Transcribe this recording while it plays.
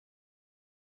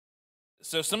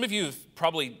So some of you have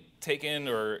probably taken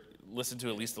or listened to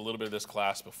at least a little bit of this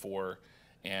class before,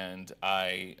 and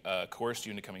I coerced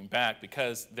you into coming back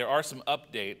because there are some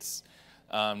updates.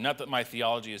 Not that my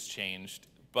theology has changed,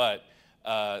 but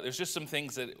there's just some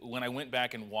things that when I went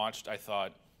back and watched, I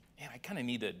thought, man, I kind of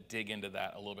need to dig into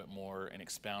that a little bit more and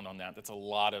expound on that. That's a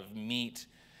lot of meat,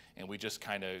 and we just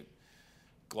kind of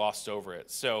glossed over it.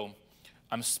 So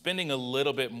I'm spending a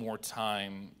little bit more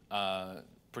time,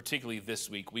 particularly this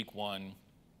week, week one,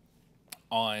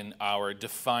 on our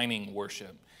defining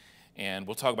worship. And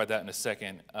we'll talk about that in a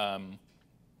second.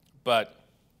 But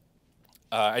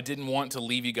I didn't want to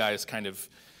leave you guys kind of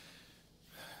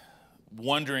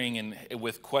wondering and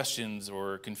with questions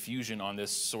or confusion on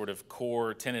this sort of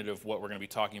core tenet of what we're going to be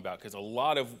talking about, because a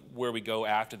lot of where we go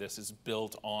after this is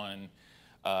built on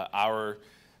our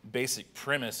basic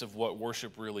premise of what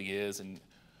worship really is and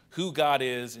who God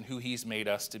is and who he's made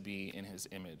us to be in his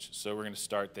image. So we're going to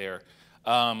start there.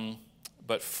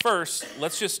 But first,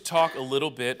 let's just talk a little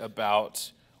bit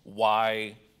about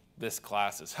why this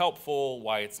class is helpful,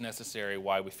 why it's necessary,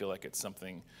 why we feel like it's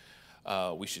something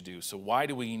we should do. So why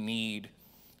do we need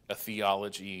a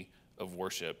theology of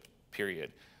worship,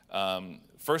 period?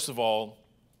 First of all,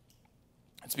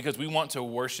 it's because we want to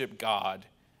worship God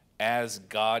as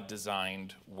God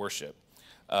designed worship.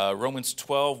 Romans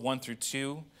 12, 1 through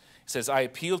 2 says, I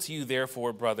appeal to you,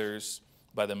 therefore, brothers,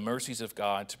 by the mercies of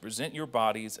God, to present your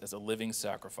bodies as a living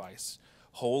sacrifice,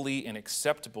 holy and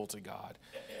acceptable to God,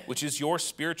 which is your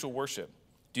spiritual worship.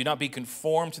 Do not be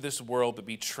conformed to this world, but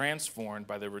be transformed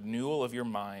by the renewal of your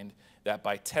mind, that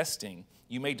by testing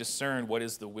you may discern what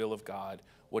is the will of God,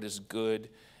 what is good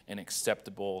and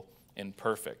acceptable and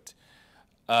perfect.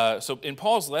 So in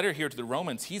Paul's letter here to the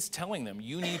Romans, he's telling them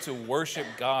you need to worship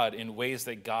God in ways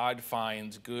that God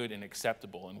finds good and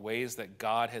acceptable, in ways that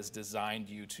God has designed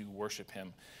you to worship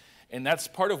him. And that's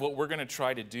part of what we're going to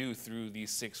try to do through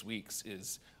these 6 weeks,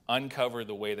 is uncover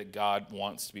the way that God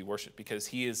wants to be worshiped, because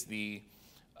he is the...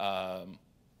 you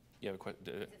have a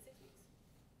question?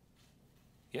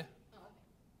 Yeah.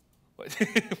 Oh,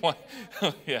 okay. What?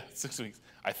 Yeah, 6 weeks.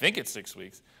 I think it's 6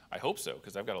 weeks. I hope so,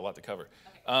 because I've got a lot to cover.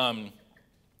 Okay.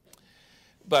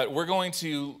 But we're going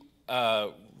to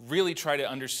really try to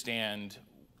understand,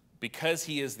 because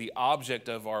he is the object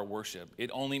of our worship, it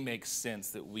only makes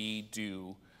sense that we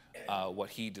do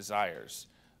what he desires.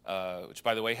 Which,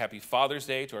 by the way, happy Father's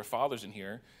Day to our fathers in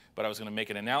here. But I was going to make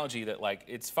an analogy that, like,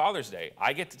 it's Father's Day.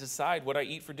 I get to decide what I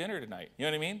eat for dinner tonight. You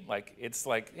know what I mean? Like, it's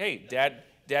like, hey, Dad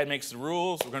makes the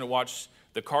rules. We're going to watch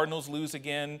the Cardinals lose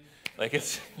again. Like,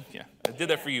 it's, yeah, I did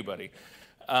that for you, buddy.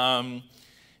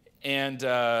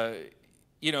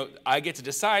 You know, I get to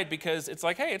decide because it's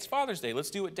like, hey, it's Father's Day. Let's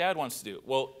do what Dad wants to do.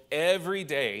 Well, every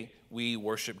day we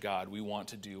worship God. We want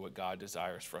to do what God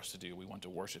desires for us to do. We want to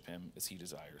worship him as he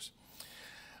desires.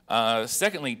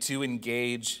 Secondly, to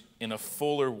engage in a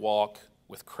fuller walk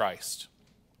with Christ.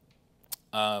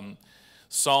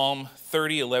 Psalm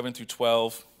 30, 11 through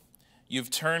 12. You've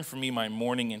turned from me my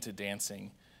mourning into dancing.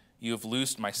 You have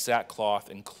loosed my sackcloth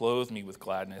and clothed me with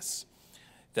gladness,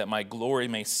 that my glory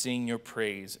may sing your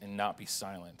praise and not be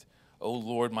silent. O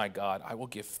Lord my God, I will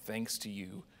give thanks to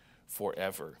you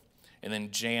forever. And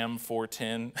then James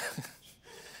 4:10.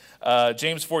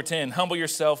 James 4:10, humble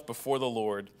yourself before the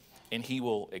Lord, and he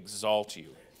will exalt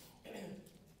you.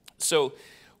 So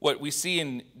what we see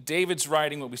in David's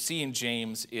writing, what we see in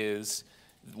James is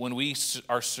when we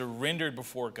are surrendered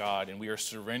before God and we are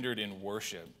surrendered in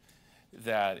worship,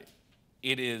 that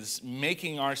it is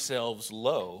making ourselves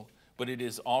low, but it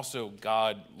is also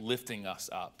God lifting us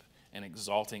up and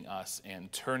exalting us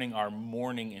and turning our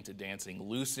mourning into dancing,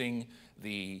 loosing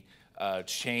the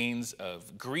chains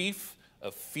of grief,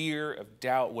 of fear, of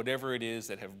doubt, whatever it is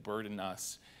that have burdened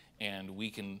us. And we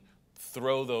can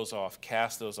throw those off,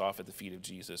 cast those off at the feet of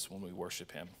Jesus when we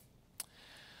worship him.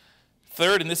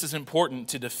 Third, and this is important,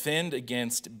 to defend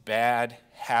against bad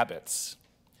habits.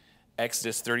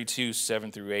 Exodus 32,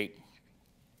 7 through 8.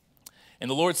 And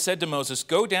the Lord said to Moses,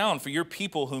 go down, for your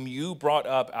people whom you brought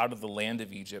up out of the land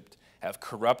of Egypt have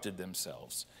corrupted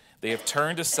themselves. They have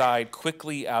turned aside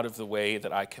quickly out of the way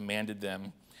that I commanded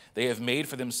them. They have made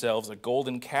for themselves a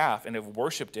golden calf and have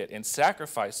worshipped it and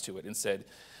sacrificed to it and said,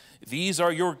 these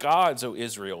are your gods, O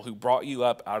Israel, who brought you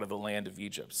up out of the land of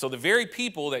Egypt. So the very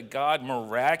people that God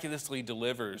miraculously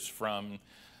delivers from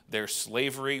their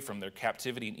slavery, from their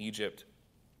captivity in Egypt,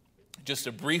 just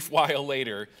a brief while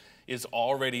later is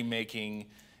already making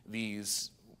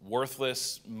these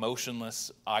worthless,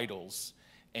 motionless idols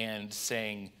and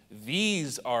saying,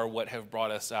 these are what have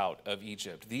brought us out of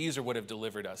Egypt. These are what have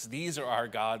delivered us. These are our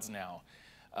gods now.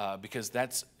 Because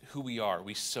that's who we are.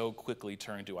 We so quickly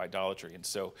turn to idolatry. And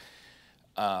so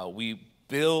We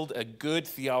build a good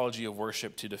theology of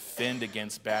worship to defend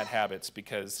against bad habits,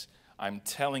 because I'm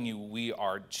telling you, we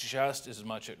are just as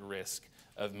much at risk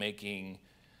of making,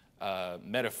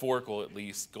 metaphorical at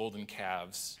least, golden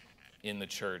calves in the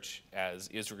church as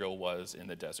Israel was in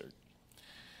the desert.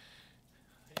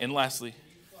 And lastly, can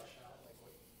you flesh out like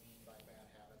what you mean by bad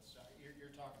habits? You're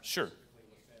talking sure. specifically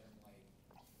within like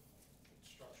the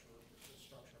structure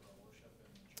of our worship in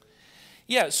the church.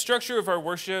 Yeah, structure of our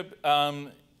worship,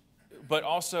 but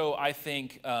also I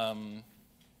think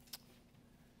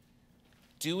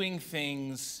doing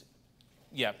things,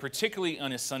 particularly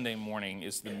on a Sunday morning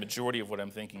is the majority of what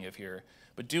I'm thinking of here,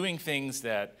 but doing things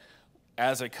that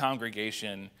as a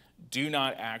congregation do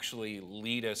not actually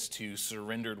lead us to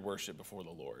surrendered worship before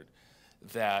the Lord,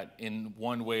 that in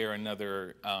one way or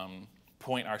another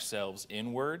point ourselves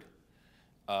inward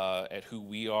at who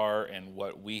we are and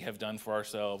what we have done for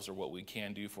ourselves or what we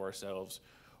can do for ourselves,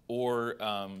 or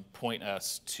point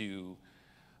us to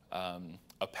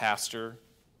a pastor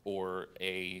or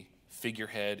a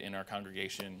figurehead in our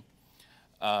congregation.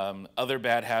 Other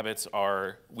bad habits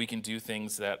are we can do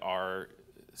things that are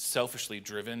selfishly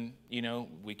driven.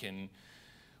 We can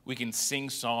sing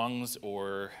songs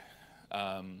or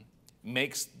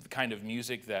makes the kind of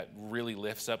music that really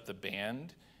lifts up the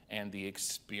band and the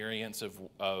experience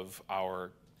of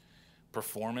our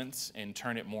performance and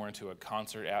turn it more into a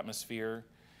concert atmosphere.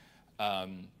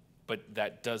 But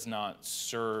that does not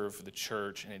serve the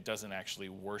church, and it doesn't actually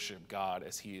worship God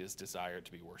as he is desired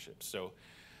to be worshiped. So,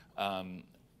 when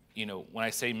I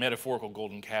say metaphorical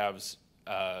golden calves,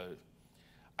 I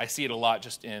see it a lot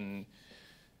just in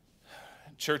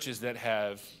churches that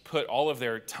have put all of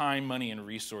their time, money, and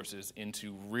resources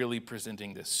into really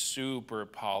presenting this super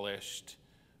polished,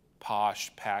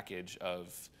 posh package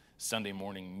of Sunday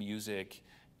morning music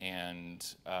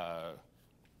and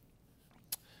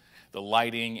the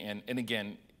lighting. And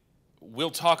again, we'll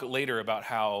talk later about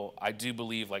how I do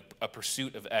believe like a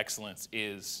pursuit of excellence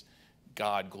is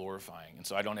God glorifying. And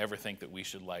so I don't ever think that we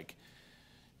should like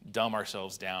dumb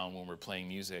ourselves down when we're playing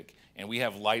music, and we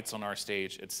have lights on our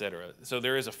stage, etc. So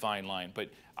there is a fine line, but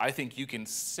I think you can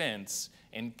sense,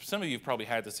 and some of you have probably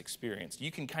had this experience, you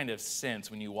can kind of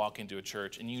sense when you walk into a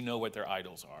church and you know what their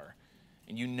idols are,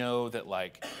 and you know that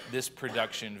like this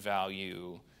production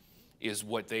value is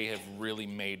what they have really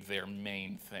made their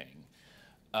main thing.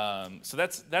 So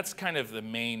that's kind of the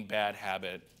main bad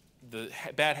habit, the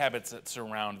bad habits that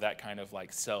surround that kind of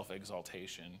like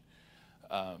self-exaltation.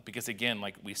 Because again,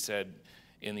 like we said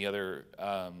in the other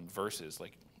verses,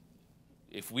 like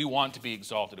if we want to be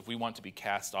exalted, if we want to be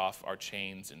cast off our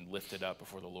chains and lifted up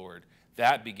before the Lord,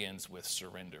 that begins with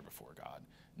surrender before God,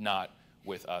 not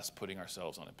with us putting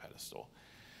ourselves on a pedestal.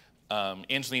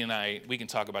 Angeline and I, we can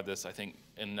talk about this, I think,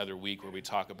 in another week where we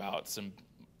talk about some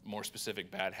more specific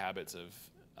bad habits of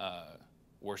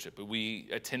worship. But we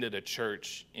attended a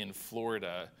church in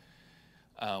Florida.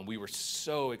 We were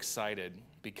so excited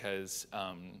because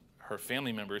her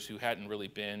family members who hadn't really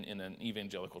been in an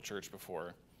evangelical church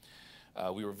before,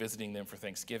 we were visiting them for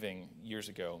Thanksgiving years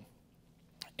ago,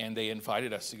 and they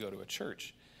invited us to go to a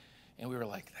church. And we were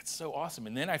like, that's so awesome.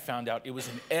 And then I found out it was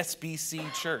an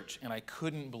SBC church, and I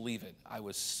couldn't believe it. I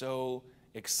was so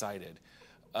excited.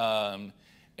 And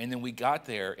then we got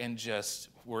there and just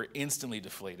were instantly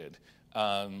deflated.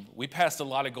 We passed a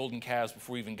lot of golden calves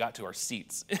before we even got to our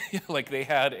seats. Like they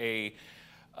had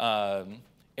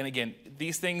and again,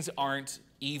 these things aren't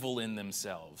evil in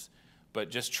themselves, but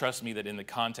just trust me that in the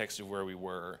context of where we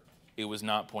were, it was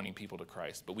not pointing people to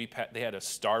Christ. But they had a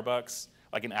Starbucks,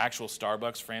 like an actual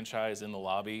Starbucks franchise in the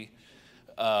lobby.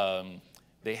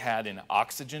 They had an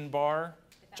oxygen bar,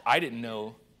 which I didn't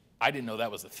know that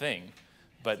was a thing,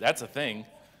 but that's a thing.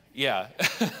 Yeah,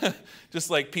 just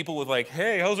like people with like,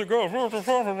 hey, how's it going?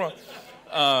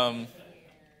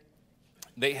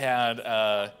 They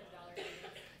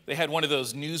had one of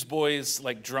those Newsboys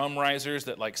like drum risers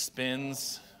that like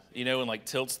spins, and like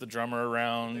tilts the drummer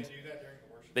around.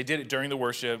 They did it during the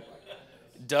worship.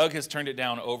 Doug has turned it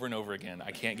down over and over again.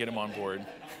 I can't get him on board.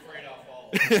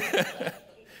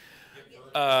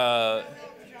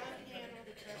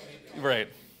 Right.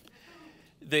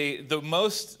 The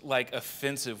most like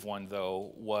offensive one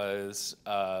though was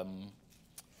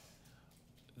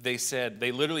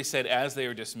they literally said as they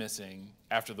were dismissing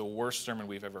after the worst sermon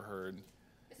we've ever heard.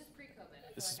 This is pre-COVID.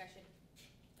 I feel like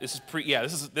I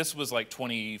should. This was like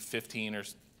 2015 or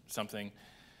something.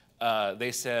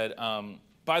 They said,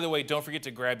 by the way, don't forget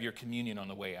to grab your communion on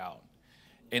the way out.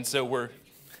 And so we're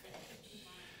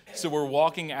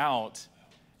walking out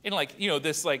in like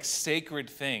this like sacred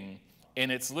thing. And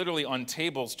it's literally on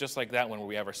tables just like that one where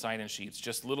we have our sign-in sheets,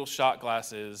 just little shot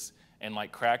glasses and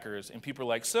like crackers, and people are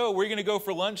like, so where are you gonna go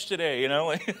for lunch today? You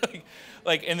know,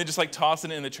 like and then just like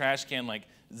tossing it in the trash can, like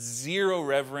zero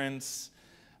reverence,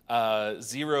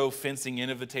 zero fencing in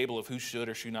of the table of who should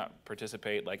or should not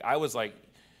participate. Like I was like,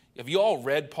 have you all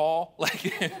read Paul?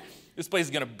 Like this place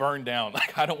is gonna burn down.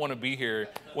 Like I don't want to be here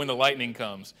when the lightning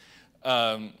comes.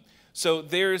 So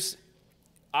there's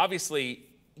obviously.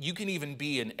 You can even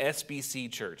be an SBC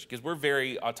church because we're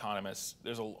very autonomous.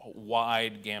 There's a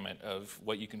wide gamut of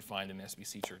what you can find in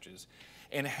SBC churches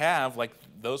and have, like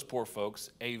those poor folks,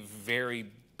 a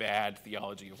very bad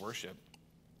theology of worship.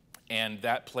 And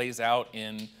that plays out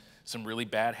in some really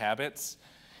bad habits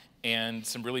and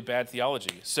some really bad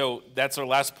theology. So that's our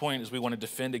last point is we want to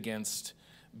defend against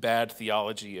bad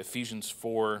theology. Ephesians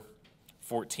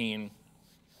 4:14.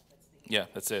 Yeah,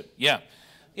 that's it. Yeah,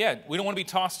 we don't want to be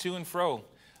tossed to and fro.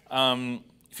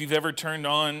 If you've ever turned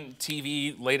on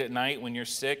TV late at night when you're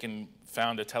sick and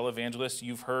found a televangelist,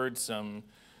 you've heard some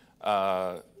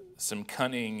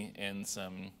cunning and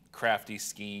some crafty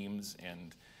schemes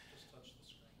and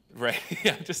right,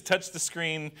 yeah, just touch the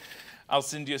screen. I'll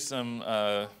send you some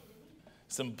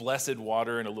blessed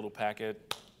water in a little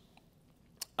packet.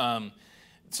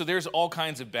 So there's all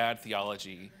kinds of bad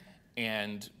theology,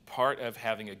 and part of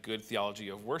having a good theology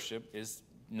of worship is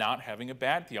not having a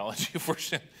bad theology of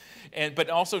worship, but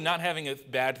also not having a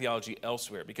bad theology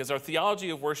elsewhere, because our theology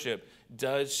of worship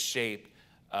does shape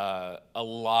a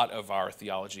lot of our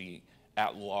theology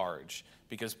at large.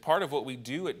 Because part of what we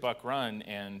do at Buck Run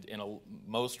and in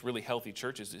most really healthy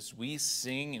churches is we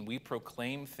sing and we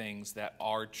proclaim things that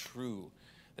are true,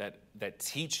 that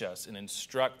teach us and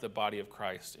instruct the body of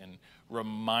Christ and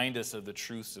remind us of the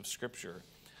truths of Scripture.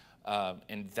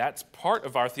 And that's part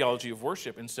of our theology of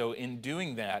worship. And so in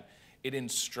doing that, it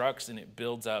instructs and it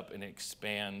builds up and it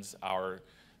expands our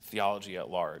theology at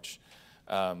large.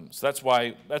 So that's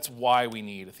why we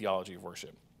need a theology of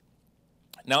worship.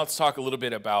 Now let's talk a little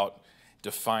bit about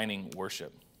defining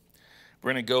worship.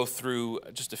 We're going to go through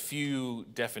just a few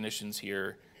definitions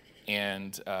here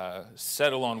and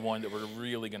settle on one that we're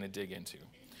really going to dig into.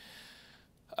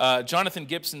 Jonathan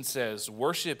Gibson says,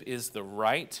 worship is the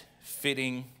right,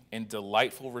 fitting, and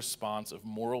delightful response of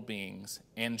moral beings,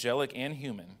 angelic and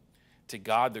human, to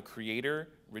God the Creator,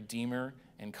 Redeemer,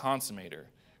 and Consummator,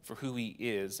 for who He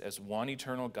is as one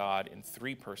eternal God in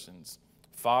three persons,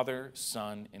 Father,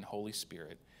 Son, and Holy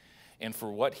Spirit, and for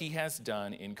what He has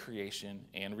done in creation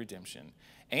and redemption,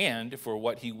 and for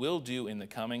what He will do in the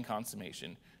coming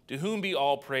consummation, to whom be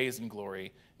all praise and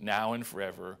glory, now and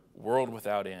forever, world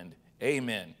without end.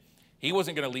 Amen. He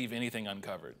wasn't going to leave anything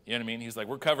uncovered. You know what I mean? He's like,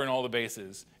 we're covering all the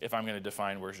bases if I'm going to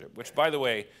define worship. Which, by the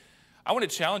way, I want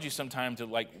to challenge you sometime to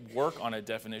work on a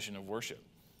definition of worship.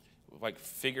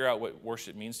 Figure out what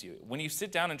worship means to you. When you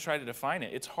sit down and try to define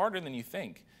it, it's harder than you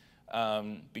think,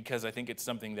 because I think it's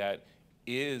something that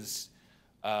is,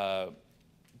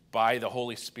 by the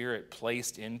Holy Spirit,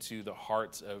 placed into the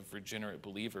hearts of regenerate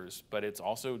believers. But it's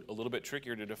also a little bit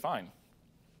trickier to define,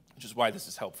 which is why this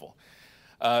is helpful.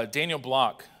 Daniel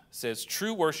Block says,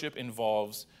 true worship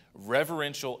involves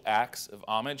reverential acts of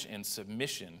homage and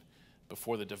submission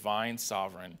before the divine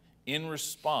sovereign in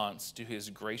response to his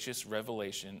gracious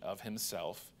revelation of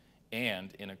himself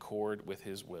and in accord with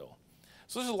his will.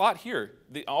 So there's a lot here.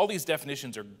 All these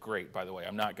definitions are great, by the way.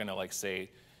 I'm not going to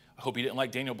say, I hope you didn't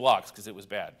like Daniel Block's because it was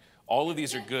bad. All of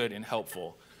these are good and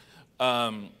helpful.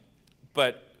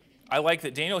 But I like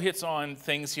that Daniel hits on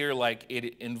things here like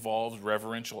it involves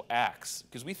reverential acts,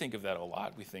 because we think of that a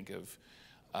lot. We think of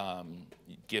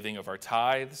giving of our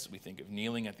tithes. We think of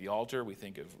kneeling at the altar. We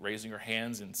think of raising our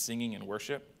hands and singing and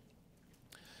worship.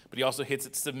 But he also hits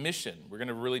at submission. We're going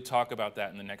to really talk about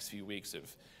that in the next few weeks,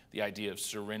 of the idea of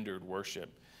surrendered worship.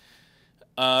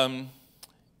 And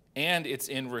it's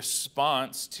in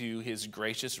response to his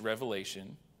gracious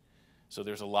revelation. So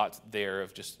there's a lot there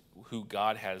of just who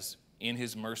God has, in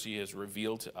his mercy, has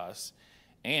revealed to us,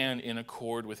 and in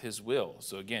accord with his will.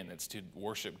 So again, it's to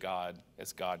worship God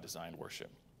as God designed worship.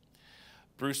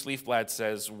 Bruce Leafblad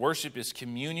says, worship is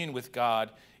communion with God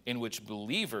in which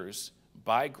believers,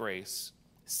 by grace,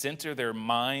 center their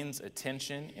mind's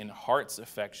attention and heart's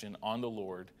affection on the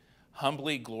Lord,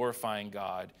 humbly glorifying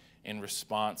God in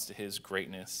response to his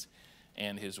greatness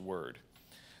and his word.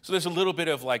 So there's a little bit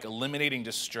of eliminating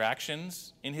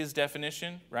distractions in his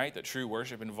definition, right? That true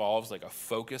worship involves a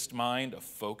focused mind, a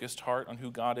focused heart on who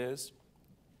God is.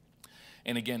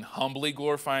 And again, humbly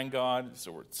glorifying God,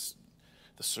 so it's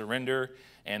the surrender,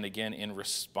 and again, in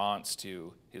response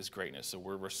to his greatness. So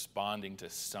we're responding to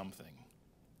something.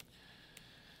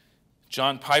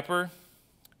 John Piper,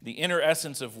 the inner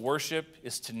essence of worship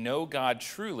is to know God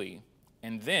truly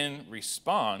and then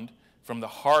respond from the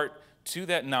heart to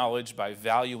that knowledge by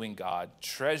valuing God,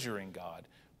 treasuring God,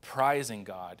 prizing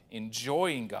God,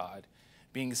 enjoying God,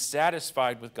 being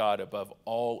satisfied with God above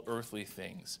all earthly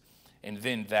things. And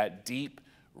then that deep,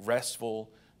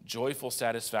 restful, joyful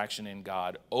satisfaction in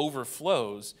God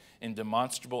overflows in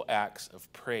demonstrable acts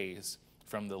of praise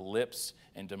from the lips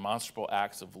and demonstrable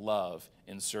acts of love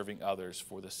in serving others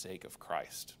for the sake of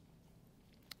Christ.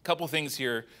 A couple things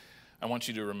here I want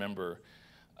you to remember.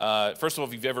 First of all,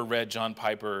 if you've ever read John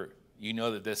Piper, you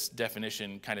know that this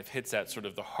definition kind of hits at sort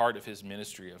of the heart of his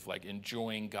ministry of like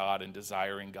enjoying God and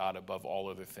desiring God above all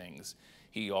other things.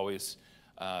 He always,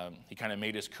 he kind of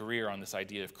made his career on this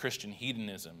idea of Christian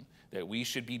hedonism, that we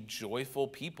should be joyful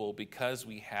people because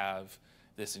we have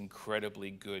this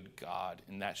incredibly good God,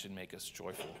 and that should make us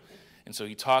joyful. And so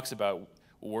he talks about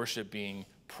worship being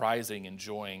prizing,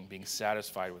 enjoying, being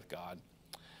satisfied with God.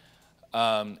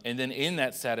 And then in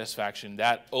that satisfaction,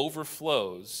 that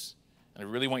overflows, and I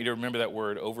really want you to remember that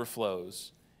word,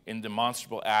 overflows, in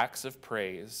demonstrable acts of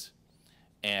praise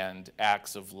and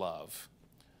acts of love.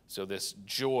 So this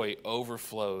joy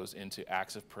overflows into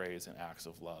acts of praise and acts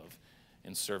of love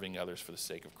in serving others for the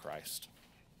sake of Christ.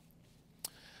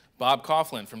 Bob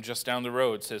Coughlin from just down the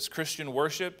road says, Christian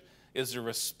worship is the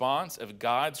response of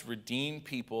God's redeemed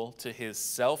people to his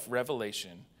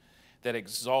self-revelation that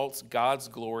exalts God's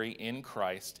glory in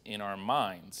Christ in our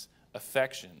minds,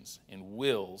 affections, and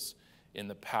wills in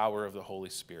the power of the Holy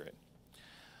Spirit.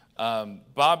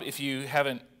 Bob, if you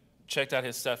haven't checked out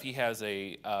his stuff, he has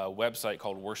a website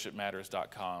called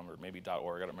worshipmatters.com or maybe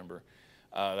 .org, I don't remember,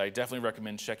 that I definitely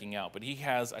recommend checking out. But he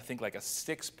has, I think, like a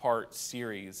 6-part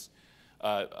series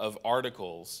of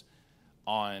articles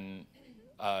on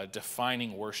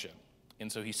defining worship.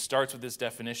 And so he starts with this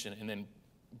definition and then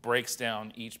breaks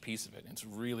down each piece of it. It's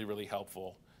really, really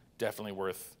helpful. Definitely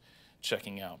worth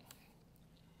checking out.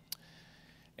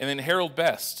 And then Harold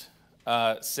Best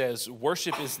says,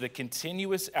 worship is the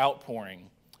continuous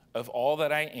outpouring of all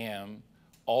that I am,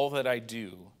 all that I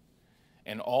do,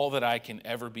 and all that I can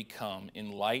ever become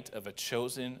in light of a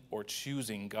chosen or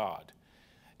choosing God.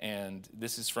 And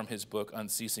this is from his book,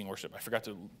 Unceasing Worship. I forgot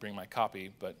to bring my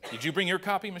copy, but did you bring your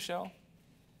copy, Michelle?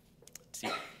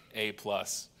 A+.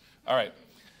 All right.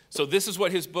 So this is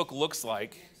what his book looks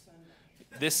like.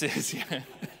 This is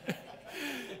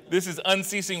this is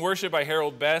Unceasing Worship by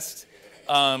Harold Best.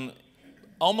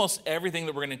 Almost everything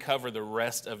that we're going to cover the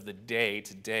rest of the day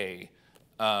today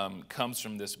comes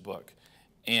from this book,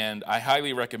 and I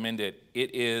highly recommend it.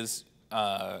 It is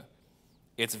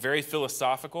it's very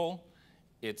philosophical.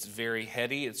 It's very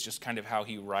heady. It's just kind of how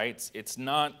he writes. It's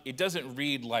not. It doesn't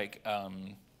read like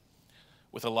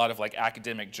with a lot of like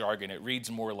academic jargon. It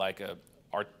reads more like a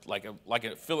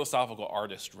philosophical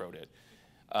artist wrote it,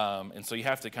 and so you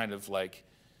have to kind of like.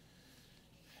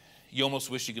 You almost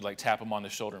wish you could like tap him on the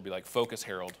shoulder and be like, "Focus,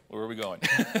 Harold. Where are we going?"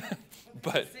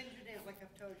 But send you down, like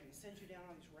I've told you, he sends you down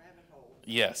on these rabbit holes.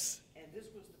 Yes. And this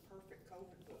was the perfect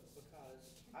COVID book because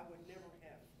I would never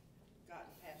have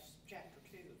gotten past chapter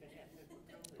 2 if it hadn't been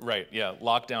for COVID. Right. Yeah.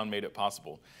 Lockdown made it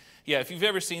possible. Yeah. If you've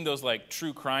ever seen those like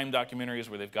true crime documentaries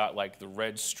where they've got like the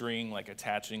red string like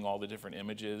attaching all the different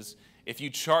images, if you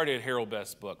charted Harold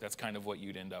Best's book, that's kind of what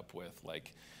you'd end up with,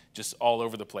 like just all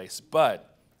over the place. But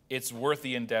it's worth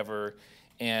the endeavor,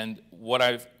 and what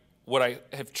I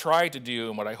have tried to do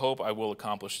and what I hope I will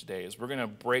accomplish today is we're going to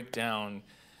break down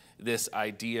this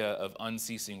idea of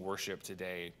unceasing worship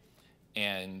today,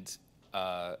 and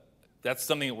that's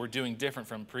something that we're doing different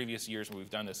from previous years when we've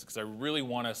done this, because I really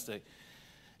want us to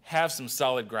have some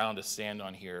solid ground to stand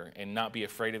on here and not be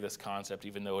afraid of this concept,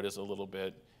 even though it is a little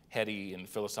bit heady and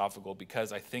philosophical,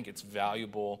 because I think it's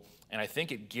valuable, and I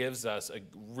think it gives us a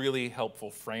really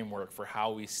helpful framework for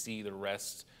how we see the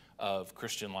rest of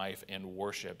Christian life and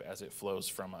worship as it flows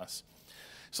from us.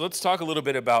 So let's talk a little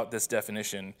bit about this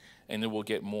definition, and then we'll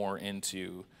get more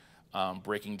into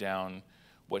breaking down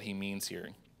what he means here.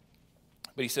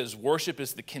 But he says, worship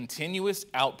is the continuous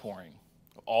outpouring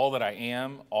of all that I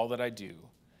am, all that I do,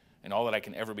 and all that I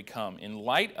can ever become in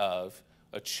light of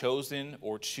a chosen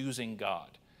or choosing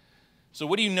God. So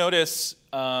what do you notice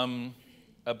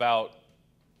about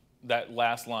that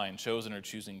last line, chosen or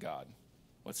choosing God?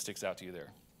 What sticks out to you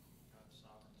there? God's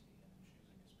sovereignty in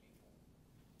choosing his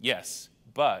people. Yes,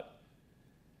 but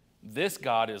this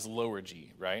God is lower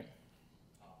G, right?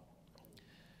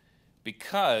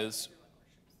 Because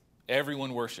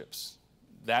everyone worships.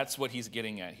 That's what he's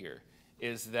getting at here,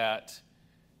 is that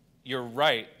you're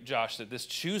right, Josh, that this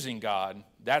choosing God,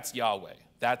 that's Yahweh.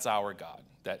 That's our God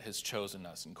that has chosen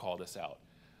us and called us out.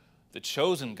 The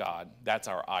chosen God, that's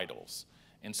our idols.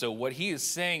 And so what he is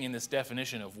saying in this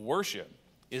definition of worship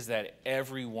is that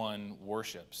everyone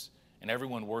worships. and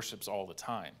everyone worships all the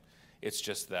time. It's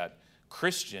just that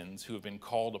Christians who have been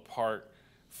called apart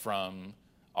from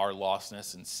our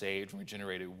lostness and saved and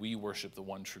regenerated, we worship the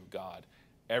one true God.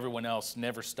 Everyone else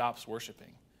never stops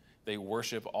worshiping. They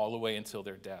worship all the way until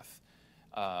their death.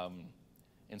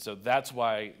 And so that's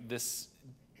why this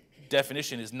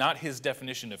definition is not his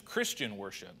definition of Christian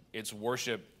worship. It's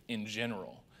worship in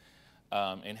general.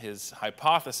 And his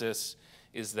hypothesis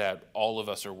is that all of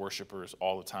us are worshipers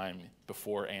all the time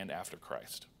before and after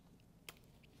Christ.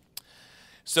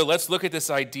 So let's look at this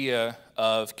idea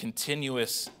of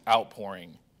continuous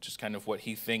outpouring, which is kind of what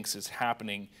he thinks is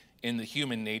happening in the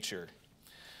human nature.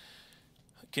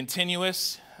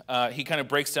 Continuous, he kind of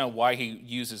breaks down why he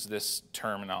uses this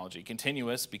terminology.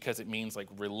 Continuous because it means like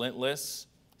relentless,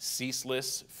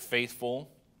 ceaseless,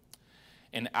 faithful.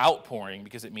 And outpouring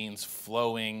because it means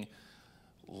flowing,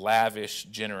 lavish,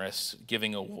 generous,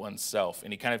 giving of oneself.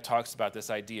 And he kind of talks about this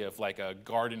idea of like a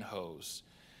garden hose.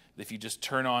 If you just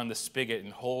turn on the spigot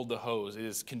and hold the hose, it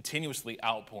is continuously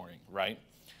outpouring, right?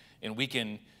 And we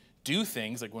can do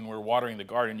things like when we're watering the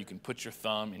garden, you can put your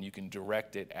thumb and you can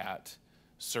direct it at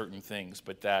certain things.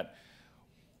 But that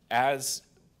as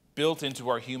built into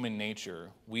our human nature,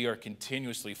 we are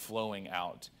continuously flowing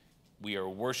out. We are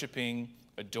worshiping,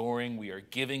 adoring, we are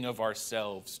giving of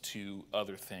ourselves to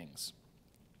other things.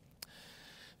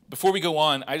 Before we go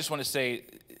on, I just want to say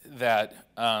that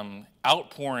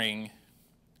outpouring,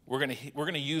 we're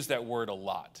going to use that word a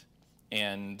lot,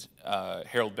 and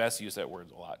Harold Best used that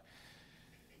word a lot.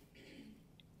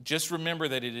 Just remember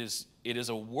that it is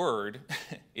a word.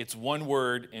 It's one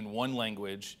word in one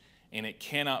language, and it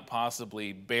cannot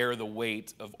possibly bear the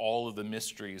weight of all of the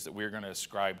mysteries that we're going to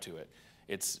ascribe to it.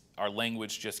 Our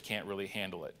language just can't really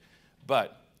handle it.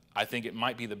 But I think it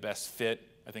might be the best fit.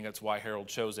 I think that's why Harold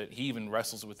chose it. He even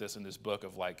wrestles with this in this book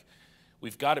of like,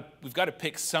 we've got to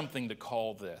pick something to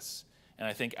call this. And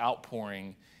I think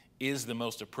outpouring is the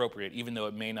most appropriate, even though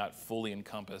it may not fully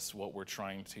encompass what we're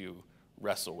trying to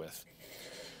wrestle with.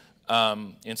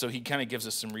 And so he kind of gives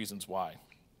us some reasons why.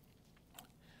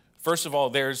 First of all,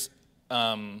 there's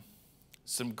some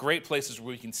great places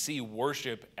where we can see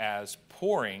worship as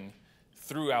pouring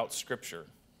throughout Scripture.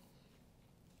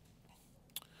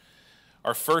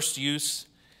 Our first use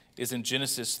is in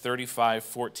Genesis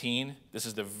 35:14. This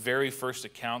is the very first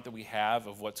account that we have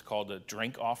of what's called a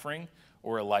drink offering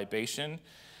or a libation.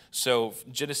 So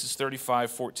Genesis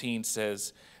 35:14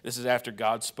 says, this is after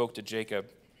God spoke to Jacob.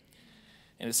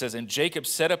 And it says, and Jacob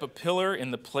set up a pillar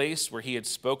in the place where he had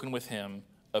spoken with him,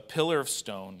 a pillar of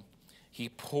stone. He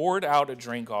poured out a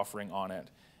drink offering on it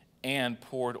and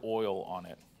poured oil on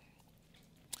it.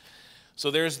 So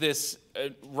there's this,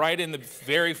 right in the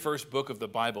very first book of the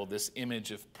Bible, this image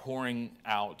of pouring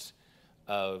out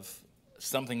of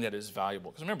something that is valuable.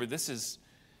 Because remember, this is,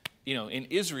 in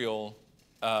Israel,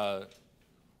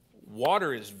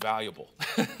 water is valuable,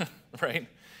 right?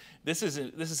 This is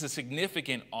a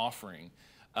significant offering.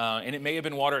 And it may have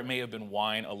been water, it may have been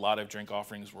wine. A lot of drink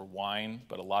offerings were wine,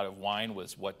 but a lot of wine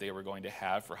was what they were going to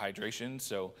have for hydration.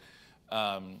 So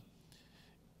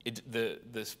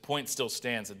this point still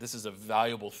stands that this is a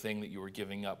valuable thing that you were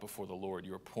giving up before the Lord.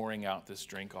 You were pouring out this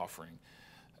drink offering.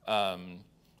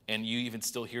 And you even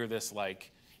still hear this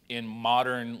like in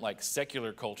modern like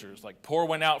secular cultures, like pour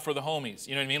one out for the homies.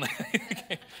 You know what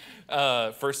I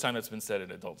mean? First time it's been said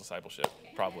in adult discipleship,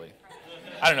 probably.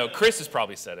 I don't know. Chris has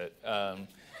probably said it.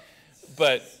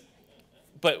 But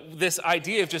this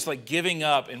idea of just like giving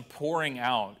up and pouring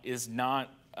out is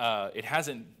not, it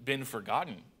hasn't been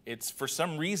forgotten. It's for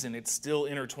some reason, it's still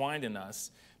intertwined in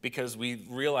us because we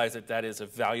realize that that is a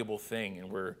valuable thing and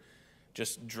we're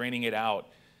just draining it out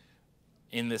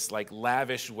in this like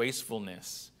lavish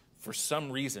wastefulness for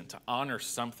some reason to honor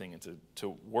something and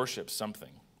to worship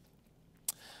something.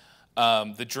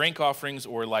 The drink offerings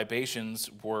or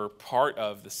libations were part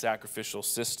of the sacrificial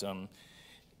system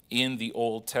in the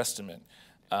Old Testament.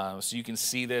 So you can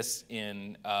see this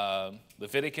in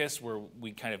Leviticus where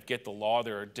we kind of get the law.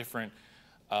 There are different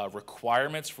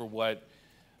requirements for what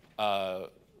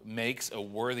makes a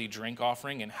worthy drink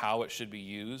offering and how it should be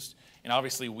used. And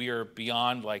obviously we are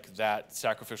beyond like that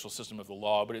sacrificial system of the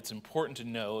law, but it's important to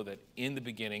know that in the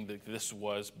beginning that this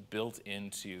was built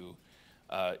into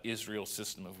Israel's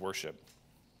system of worship.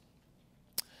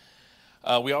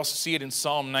 We also see it in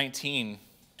Psalm 19,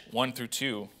 1 through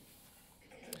 2.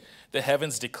 The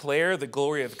heavens declare the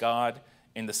glory of God,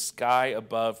 and the sky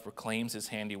above proclaims his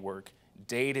handiwork.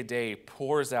 Day to day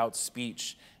pours out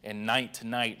speech, and night to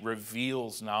night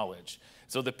reveals knowledge.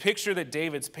 So the picture that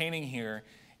David's painting here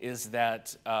is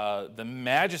that the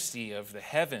majesty of the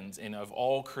heavens and of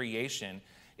all creation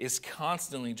is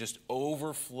constantly just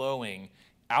overflowing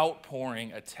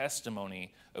outpouring a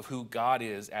testimony of who God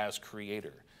is as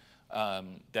creator.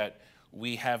 That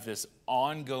we have this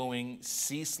ongoing,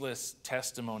 ceaseless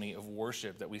testimony of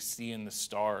worship that we see in the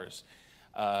stars.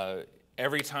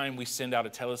 Every time we send out a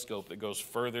telescope that goes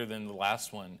further than the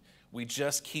last one, we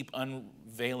just keep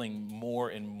unveiling more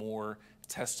and more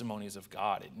testimonies of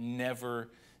God. It never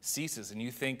ceases. And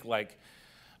you think, like,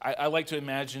 I like to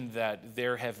imagine that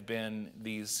there have been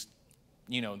these,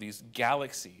 these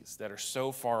galaxies that are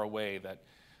so far away that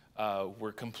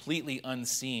were completely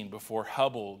unseen before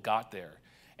Hubble got there.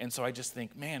 And so I just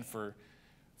think, man, for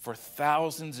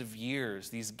thousands of years,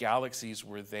 these galaxies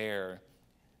were there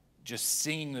just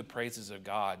singing the praises of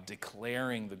God,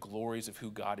 declaring the glories of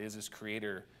who God is as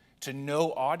creator to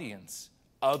no audience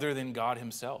other than God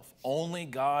himself. Only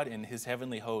God and his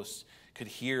heavenly hosts could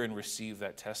hear and receive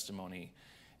that testimony.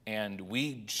 And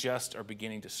we just are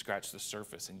beginning to scratch the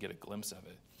surface and get a glimpse of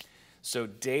it. So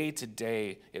day to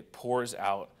day, it pours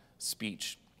out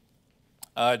speech.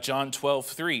 John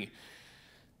 12:3.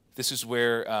 This is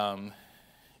where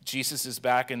Jesus is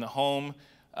back in the home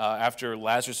after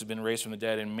Lazarus has been raised from the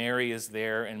dead, and Mary is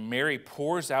there, and Mary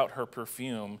pours out her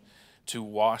perfume to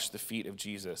wash the feet of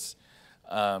Jesus.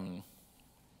 It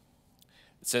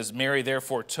says, Mary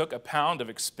therefore took a pound of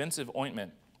expensive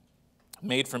ointment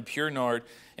made from pure nard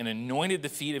and anointed the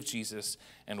feet of Jesus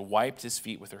and wiped his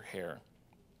feet with her hair.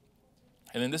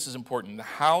 And then this is important. The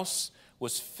house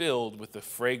was filled with the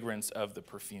fragrance of the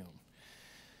perfume.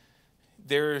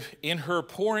 There, in her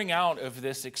pouring out of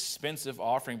this expensive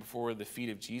offering before the feet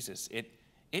of Jesus,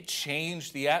 it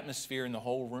changed the atmosphere in the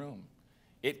whole room.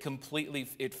 It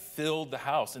filled the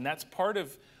house. And that's part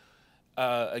of,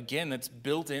 again, that's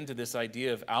built into this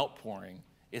idea of outpouring,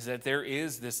 is that there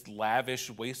is this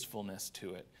lavish wastefulness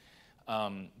to it.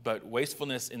 But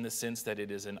wastefulness in the sense that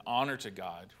it is an honor to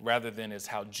God, rather than as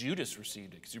how Judas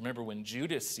received it. Because you remember when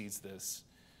Judas sees this,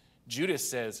 Judas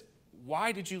says,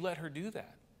 why did you let her do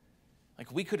that?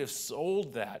 Like, we could have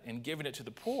sold that and given it to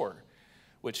the poor,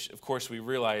 which, of course, we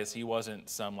realize he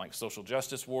wasn't some, like, social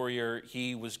justice warrior.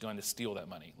 He was going to steal that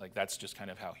money. Like, that's just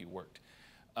kind of how he worked.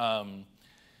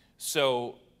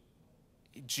 So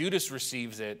Judas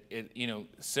receives it,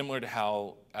 similar to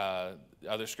how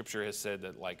other scripture has said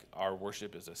that, like, our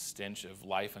worship is a stench of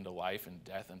life unto life and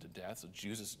death unto death. So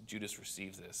Judas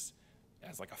receives this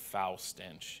as like a foul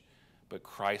stench, but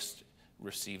Christ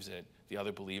receives it. The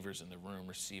other believers in the room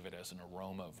receive it as an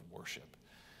aroma of worship.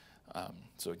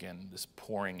 So again, this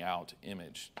pouring out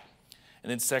image.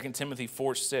 And then 2 Timothy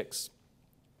 4:6.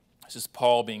 This is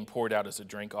Paul being poured out as a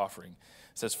drink offering.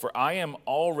 It says, for I am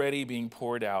already being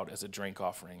poured out as a drink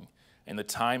offering, and the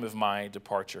time of my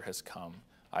departure has come.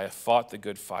 I have fought the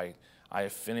good fight. I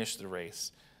have finished the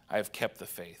race. I have kept the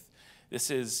faith.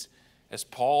 This is, as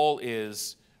Paul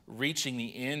is reaching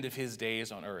the end of his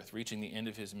days on earth, reaching the end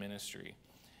of his ministry.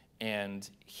 And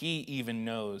he even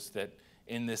knows that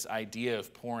in this idea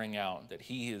of pouring out, that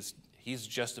he's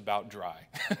just about dry,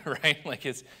 right? Like,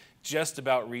 it's just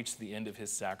about reached the end of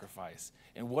his sacrifice.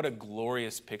 And what a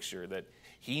glorious picture that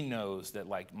he knows that,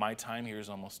 like, my time here is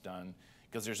almost done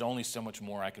because there's only so much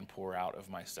more I can pour out of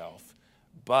myself.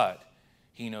 But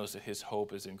he knows that his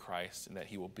hope is in Christ and that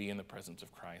he will be in the presence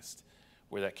of Christ,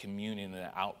 where that communion and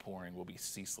that outpouring will be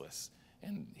ceaseless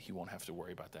and he won't have to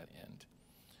worry about that end.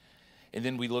 And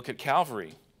then we look at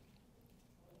Calvary.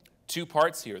 2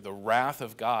 parts here. The wrath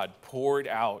of God poured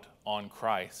out on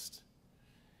Christ,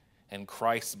 and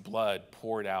Christ's blood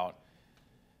poured out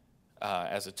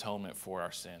as atonement for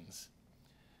our sins.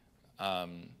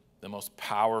 The most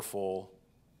powerful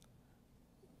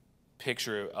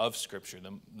picture of Scripture,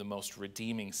 the most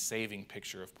redeeming, saving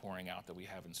picture of pouring out that we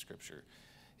have in Scripture,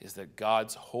 is that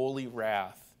God's holy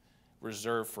wrath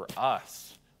reserved for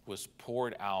us was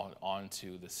poured out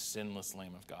onto the sinless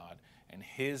Lamb of God, and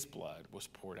his blood was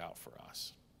poured out for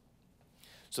us.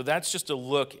 So that's just a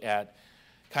look at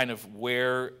kind of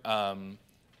where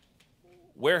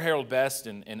Harold Best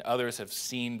and others have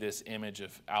seen this image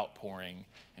of outpouring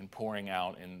and pouring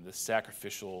out and the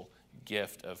sacrificial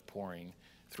gift of pouring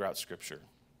throughout Scripture.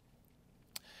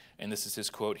 And this is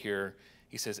his quote here.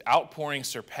 He says, outpouring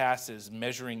surpasses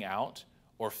measuring out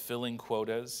or filling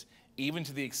quotas, even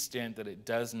to the extent that it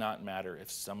does not matter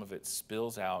if some of it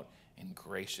spills out in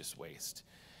gracious waste.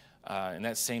 In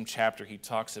that same chapter, he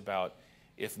talks about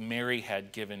if Mary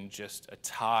had given just a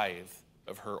tithe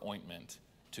of her ointment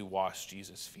to wash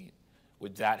Jesus' feet,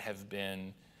 would that have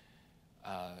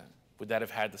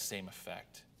had the same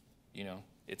effect? You know,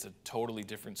 it's a totally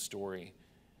different story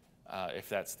if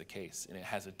that's the case, and it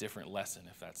has a different lesson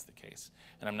if that's the case.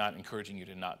 And I'm not encouraging you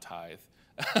to not tithe,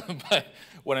 but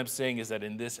what I'm saying is that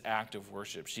in this act of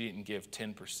worship, she didn't give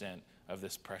 10% of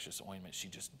this precious ointment. She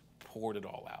just poured it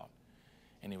all out.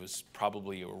 And it was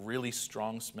probably a really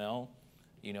strong smell,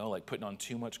 like putting on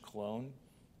too much cologne,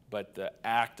 but the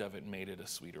act of it made it a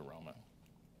sweet aroma.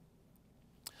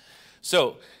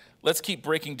 So let's keep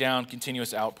breaking down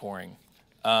continuous outpouring.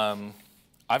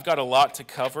 I've got a lot to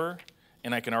cover,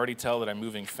 and I can already tell that I'm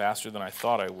moving faster than I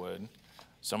thought I would.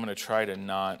 So I'm going to try to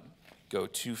not go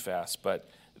too fast. But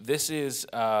this is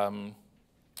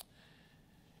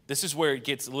where it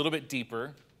gets a little bit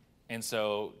deeper. And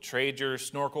so trade your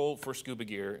snorkel for scuba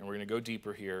gear, and we're going to go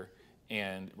deeper here,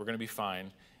 and we're going to be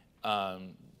fine.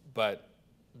 But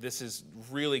this is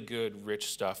really good,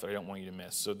 rich stuff that I don't want you to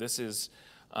miss. So this is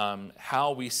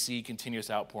how we see continuous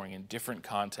outpouring in different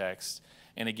contexts.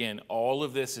 And again, all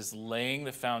of this is laying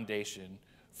the foundation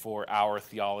for our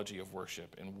theology of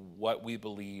worship and what we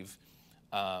believe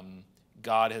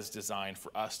God has designed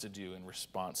for us to do in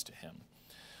response to him.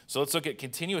 So let's look at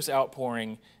continuous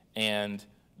outpouring and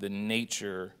the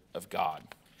nature of God.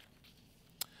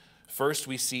 First,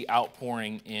 we see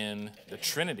outpouring in the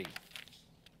Trinity.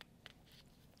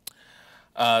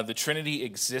 The Trinity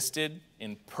existed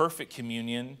in perfect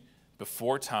communion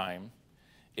before time.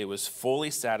 It was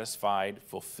fully satisfied,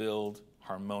 fulfilled,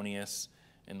 harmonious,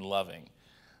 and loving.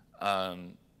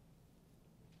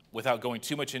 Without going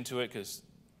too much into it, because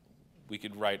we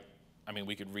could read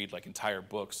like entire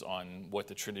books on what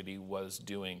the Trinity was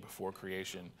doing before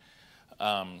creation.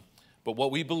 But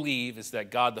what we believe is that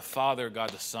God the Father,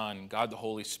 God the Son, God the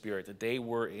Holy Spirit, that they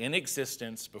were in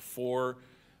existence before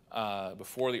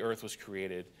the earth was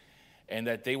created, and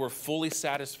that they were fully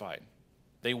satisfied.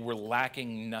 They were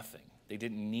lacking nothing. They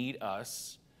didn't need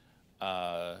us.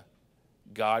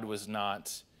 God was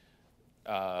not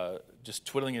just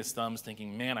twiddling his thumbs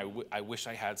thinking, man, I wish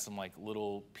I had some like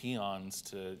little peons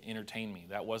to entertain me.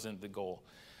 That wasn't the goal.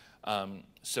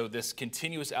 So this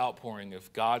continuous outpouring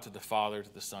of God to the Father,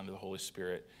 to the Son, to the Holy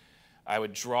Spirit. I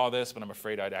would draw this, but I'm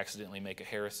afraid I'd accidentally make a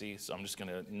heresy, so I'm just going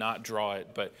to not draw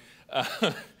it. But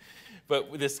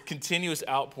this continuous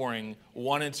outpouring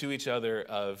one into each other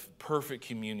of perfect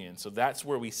communion. So that's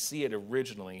where we see it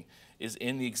originally, is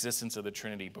in the existence of the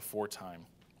Trinity before time.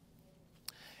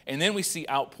 And then we see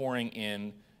outpouring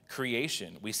in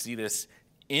creation. We see this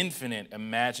infinite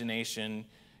imagination,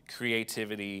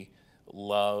 creativity,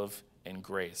 love, and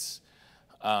grace.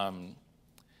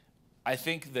 I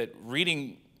think that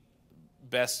reading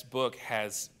Best's book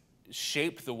has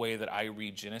shaped the way that I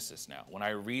read Genesis now. When I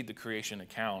read the creation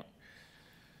account,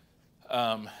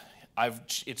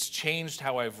 it's changed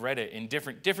how I've read it in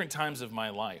different times of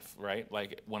my life, right?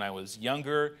 Like when I was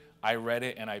younger, I read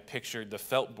it and I pictured the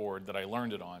felt board that I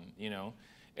learned it on,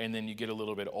 and then you get a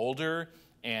little bit older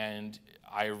and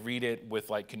I read it with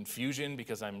like confusion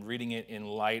because I'm reading it in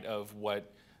light of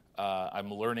what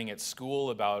I'm learning at school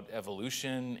about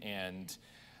evolution and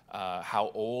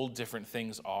how old different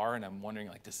things are, and I'm wondering,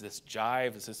 like, does this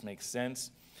jive? Does this make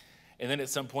sense? And then at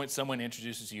some point, someone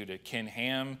introduces you to Ken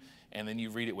Ham, and then you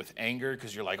read it with anger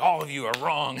because you're like, all of you are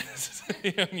wrong.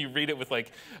 And you read it with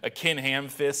like a Ken Ham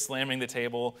fist slamming the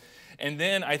table. And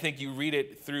then I think you read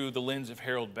it through the lens of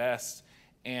Harold Best,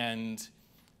 and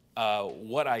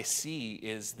what I see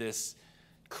is this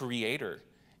creator.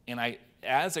 And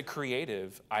as a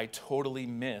creative, I totally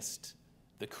missed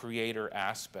the creator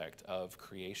aspect of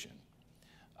creation.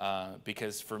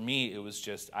 Because for me, it was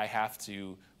just, I have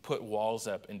to put walls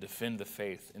up and defend the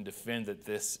faith and defend that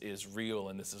this is real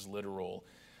and this is literal.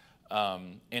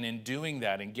 And in doing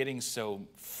that and getting so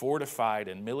fortified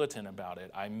and militant about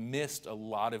it, I missed a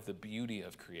lot of the beauty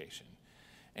of creation.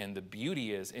 And the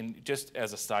beauty is, and just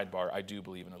as a sidebar, I do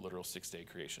believe in a literal six-day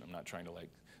creation. I'm not trying to like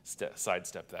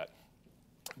sidestep that.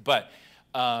 But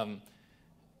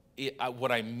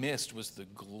what I missed was the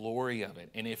glory of it.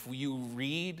 And if you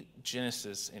read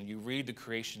Genesis and you read the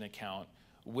creation account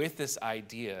with this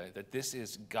idea that this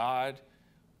is God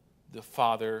the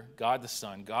Father, God the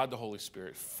Son, God the Holy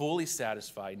Spirit, fully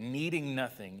satisfied, needing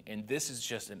nothing, and this is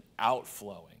just an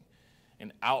outflowing,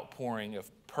 an outpouring of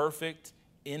perfect,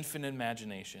 infinite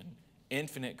imagination,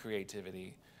 infinite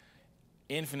creativity,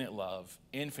 infinite love,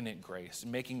 infinite grace,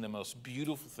 making the most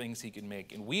beautiful things he could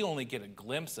make. And we only get a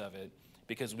glimpse of it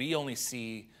because we only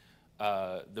see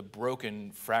the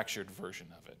broken, fractured version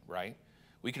of it, right?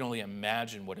 We can only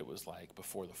imagine what it was like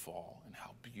before the fall and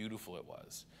how beautiful it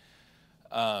was.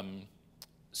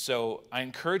 So I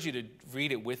encourage you to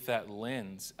read it with that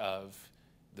lens of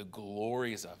the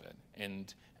glories of it.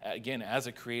 And again, as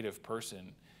a creative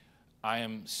person, I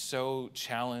am so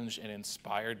challenged and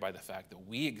inspired by the fact that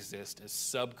we exist as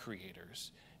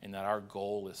sub-creators and that our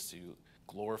goal is to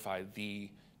glorify the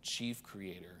chief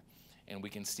creator. And we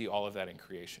can see all of that in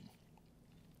creation.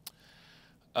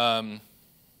 Harold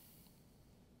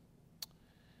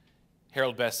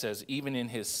Best says, even in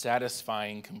his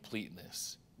satisfying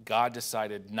completeness, God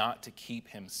decided not to keep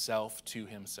himself to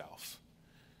himself.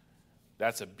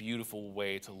 That's a beautiful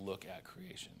way to look at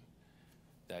creation.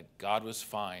 That God was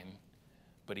fine,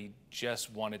 but he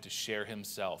just wanted to share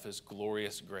himself, his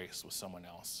glorious grace, with someone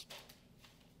else.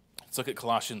 Let's look at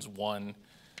Colossians 1,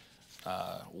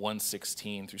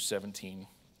 1:16 through 17. It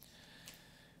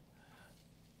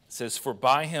says, for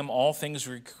by him all things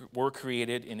were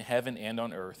created in heaven and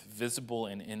on earth, visible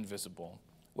and invisible,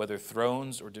 whether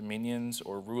thrones or dominions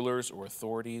or rulers or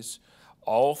authorities.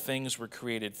 All things were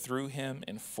created through him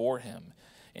and for him,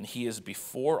 and he is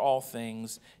before all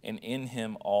things, and in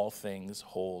him all things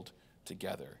hold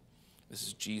together. This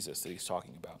is Jesus that he's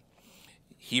talking about.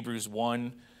 Hebrews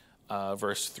 1,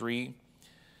 verse 3,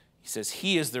 he says,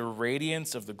 he is the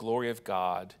radiance of the glory of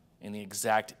God and the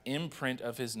exact imprint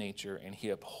of his nature, and he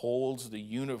upholds the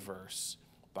universe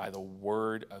by the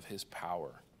word of his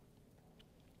power.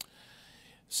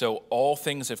 So all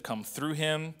things have come through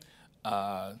him.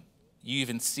 You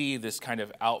even see this kind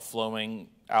of outpouring,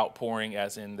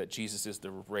 as in that Jesus is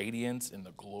the radiance and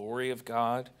the glory of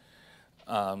God,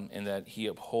 and that he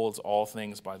upholds all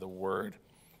things by the word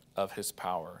of his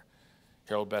power.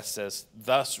 Harold Best says,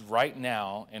 thus, right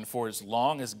now, and for as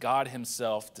long as God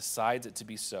himself decides it to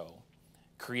be so,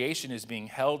 creation is being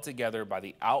held together by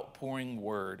the outpouring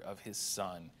word of his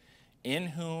Son, in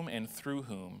whom and through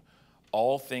whom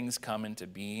all things come into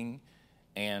being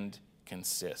and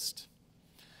consist.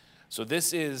 So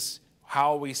this is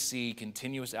how we see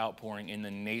continuous outpouring in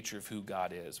the nature of who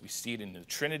God is. We see it in the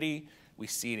Trinity, we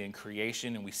see it in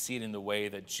creation, and we see it in the way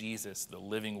that Jesus, the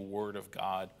living Word of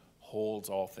God, holds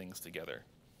all things together.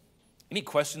 Any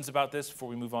questions about this before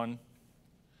we move on?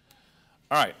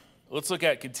 All right, let's look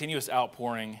at continuous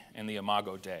outpouring and the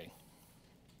Imago Dei.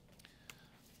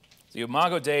 The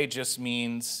Imago Dei just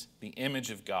means the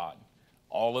image of God.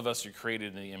 All of us are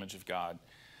created in the image of God.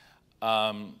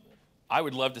 I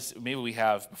would love to see, maybe we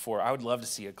have before, I would love to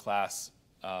see a class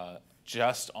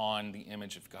just on the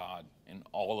image of God and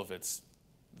all of its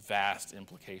vast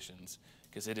implications,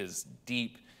 because it is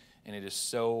deep and it is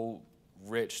so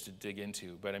rich to dig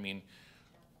into. But I mean,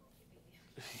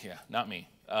 yeah, not me.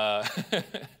 I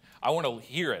want to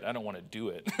hear it. I don't want to do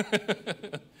it.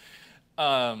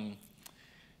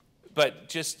 But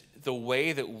just the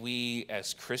way that we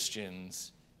as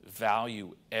Christians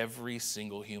value every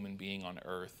single human being on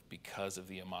earth because of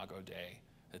the Imago Dei,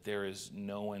 that there is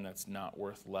no one that's not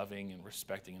worth loving and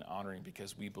respecting and honoring,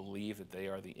 because we believe that they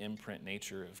are the imprint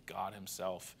nature of God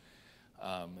himself,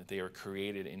 that they are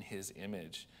created in his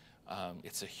image.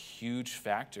 It's a huge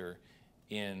factor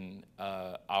in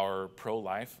our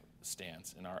pro-life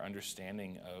stance and our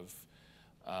understanding of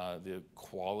the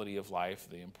quality of life,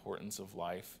 the importance of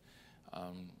life,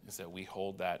 is that we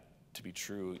hold that to be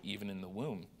true even in the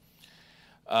womb.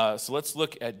 So let's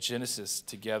look at Genesis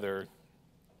together.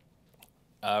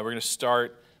 We're going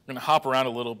to hop around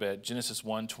a little bit. Genesis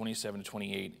 1, 27 to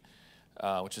 28,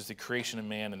 which is the creation of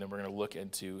man, and then we're going to look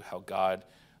into how God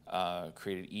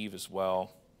created Eve as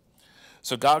well.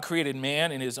 So God created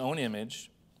man in his own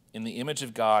image. In the image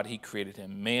of God, he created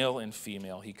him. Male and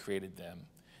female, he created them.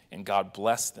 And God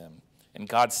blessed them. And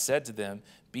God said to them,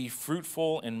 be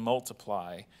fruitful and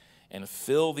multiply, and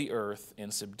fill the earth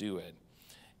and subdue it,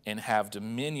 and have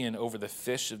dominion over the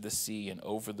fish of the sea, and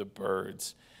over the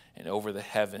birds, and over the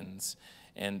heavens,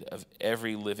 and of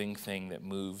every living thing that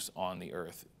moves on the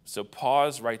earth. So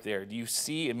pause right there. Do you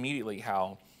see immediately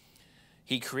how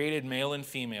he created male and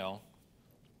female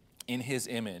in his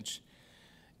image,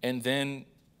 and then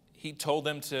he told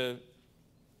them to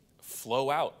flow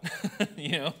out,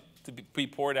 to be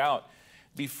poured out,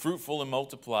 be fruitful and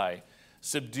multiply,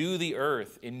 subdue the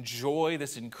earth, enjoy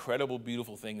this incredible,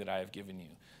 beautiful thing that I have given you.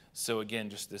 So again,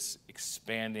 just this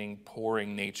expanding,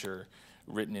 pouring nature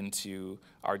written into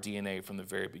our DNA from the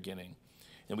very beginning.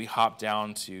 And we hop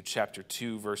down to chapter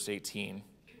 2, verse 18.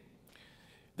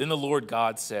 Then the Lord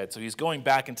God said, so he's going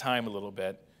back in time a little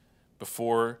bit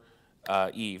before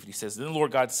Eve. He says, then the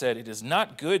Lord God said, it is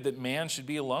not good that man should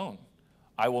be alone.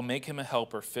 I will make him a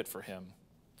helper fit for him.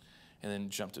 And then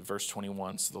jump to verse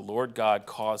 21. So the Lord God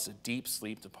caused a deep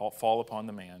sleep to fall upon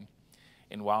the man,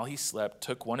 and while he slept,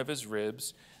 took one of his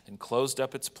ribs and closed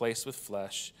up its place with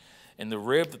flesh. And the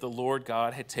rib that the Lord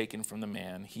God had taken from the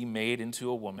man, he made into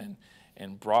a woman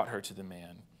and brought her to the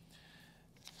man.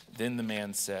 Then the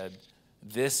man said,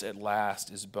 this at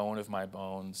last is bone of my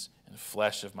bones and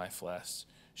flesh of my flesh.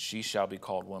 She shall be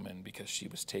called woman, because she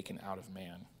was taken out of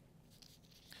man.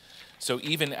 So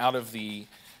even out of the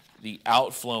the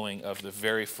outflowing of the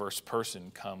very first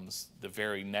person comes the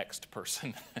very next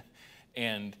person.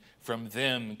 And from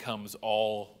them comes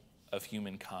all of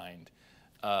humankind.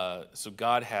 So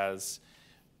God has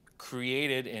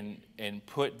created and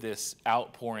put this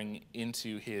outpouring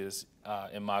into his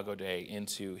imago Dei,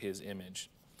 into his image.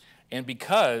 And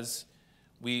because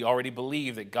we already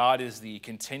believe that God is the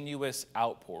continuous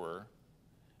outpourer,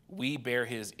 we bear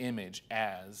his image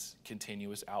as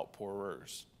continuous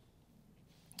outpourers.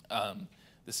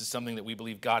 This is something that we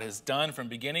believe God has done from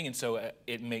beginning, and so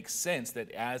it makes sense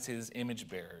that as his image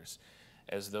bearers,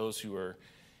 as those who are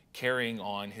carrying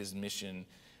on his mission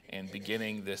and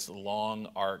beginning this long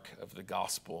arc of the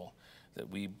gospel, that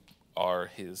we are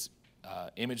his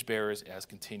image bearers as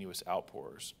continuous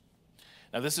outpourers.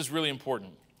 Now, this is really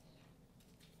important.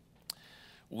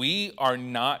 We are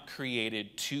not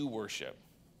created to worship,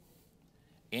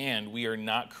 and we are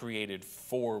not created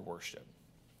for worship.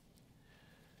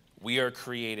 We are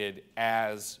created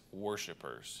as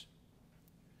worshipers.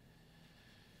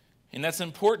 And that's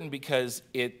important because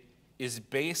it is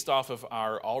based off of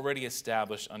our already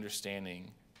established understanding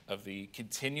of the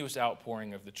continuous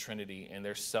outpouring of the Trinity and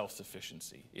their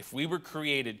self-sufficiency. If we were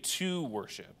created to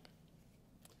worship,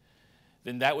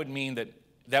 then that would mean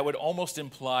that would almost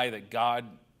imply that God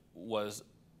was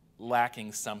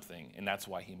lacking something, and that's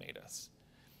why he made us.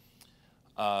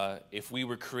 If we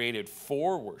were created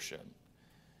for worship,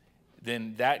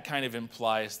 then that kind of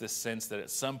implies this sense that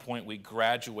at some point we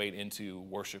graduate into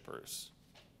worshipers.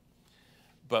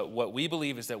 But what we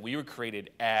believe is that we were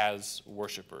created as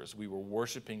worshipers. We were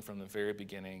worshiping from the very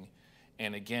beginning.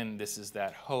 And again, this is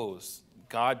that hose.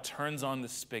 God turns on the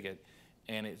spigot,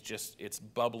 and it's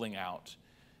bubbling out.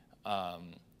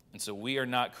 And so we are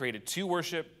not created to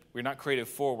worship. We're not created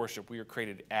for worship. We are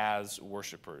created as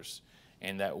worshipers.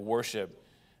 And that worship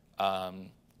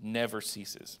never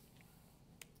ceases.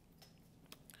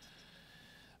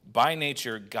 By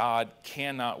nature, God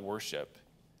cannot worship,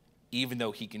 even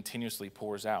though he continuously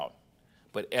pours out.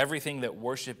 But everything that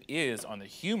worship is on the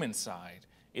human side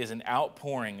is an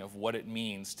outpouring of what it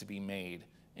means to be made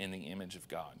in the image of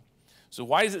God. So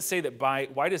why does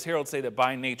Harold say that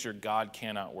by nature God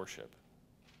cannot worship?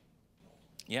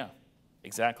 Yeah,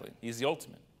 exactly. He's the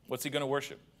ultimate. What's he going to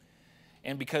worship?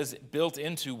 And because built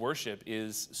into worship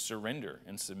is surrender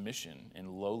and submission and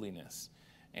lowliness.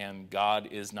 And God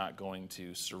is not going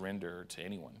to surrender to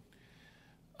anyone.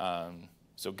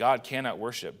 So God cannot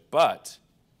worship, but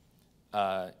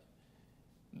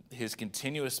his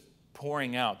continuous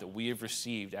pouring out that we have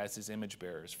received as his image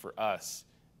bearers for us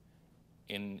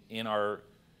in our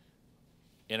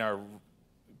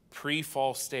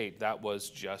pre-fall state, that was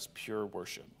just pure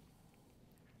worship.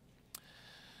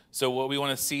 So what we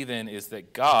want to see then is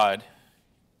that God,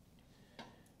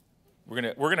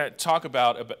 we're gonna talk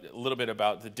about a little bit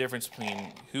about the difference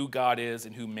between who God is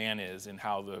and who man is and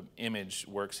how the image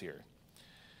works here.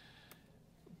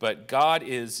 But God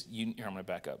is, here I'm going to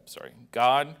back up, sorry.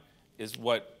 God is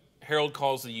what Harold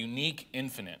calls the unique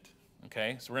infinite,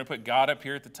 okay? So we're going to put God up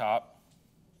here at the top.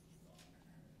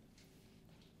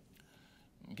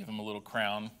 Give him a little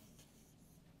crown.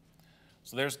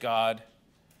 So there's God,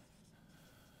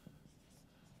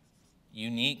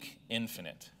 unique,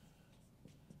 infinite.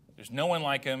 There's no one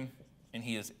like him, and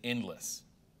he is endless.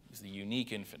 He's the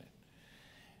unique infinite.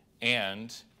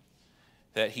 And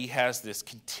that he has this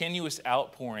continuous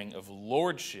outpouring of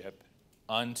lordship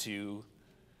unto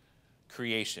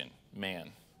creation,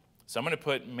 man. So I'm going to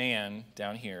put man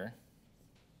down here.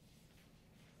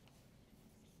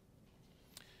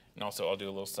 And also I'll do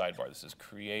a little sidebar. This is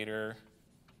creator.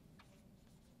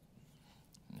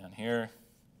 Down here,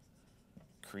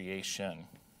 creation.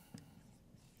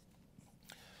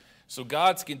 So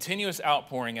God's continuous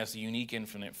outpouring as the unique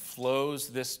infinite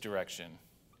flows this direction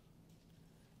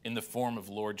in the form of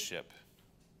lordship.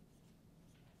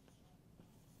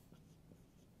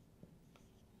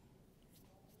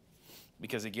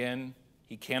 Because again,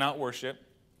 he cannot worship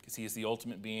because he is the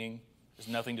ultimate being. There's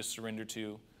nothing to surrender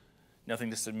to, nothing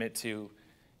to submit to.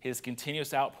 His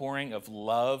continuous outpouring of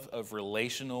love, of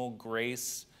relational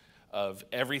grace, of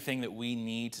everything that we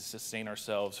need to sustain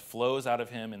ourselves flows out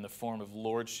of him in the form of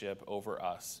lordship over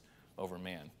us, over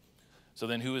man. So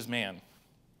then who is man?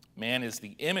 Man is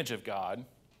the image of God.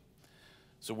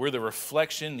 So we're the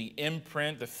reflection, the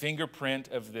imprint, the fingerprint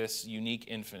of this unique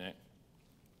infinite.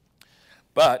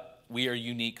 But we are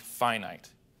unique finite.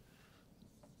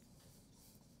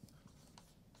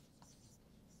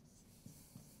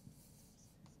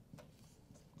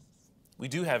 We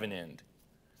do have an end.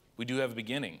 We do have a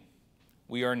beginning.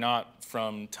 We are not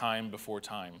from time before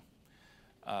time.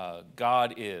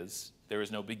 God is. There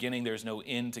is no beginning, there is no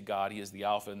end to God. He is the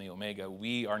Alpha and the Omega.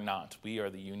 We are not. We are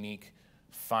the unique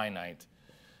finite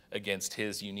against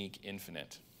his unique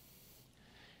infinite.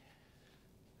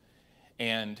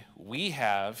 And we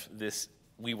have this,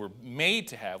 we were made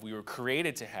to have, we were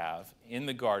created to have in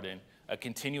the garden a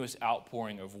continuous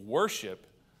outpouring of worship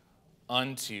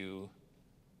unto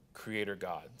Creator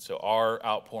God. So our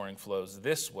outpouring flows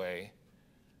this way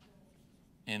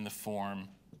in the form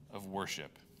of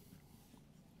worship.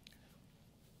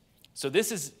 So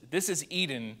this is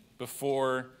Eden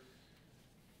before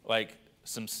like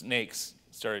some snakes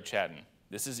started chatting.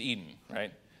 This is Eden,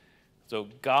 right? So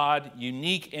God,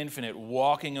 unique, infinite,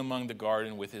 walking among the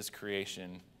garden with his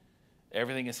creation.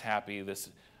 Everything is happy. This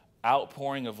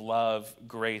outpouring of love,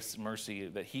 grace, mercy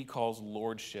that he calls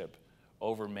lordship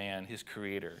over man, his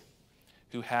creator,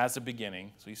 who has a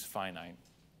beginning, so he's finite.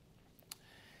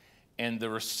 And the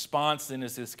response then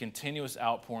is this continuous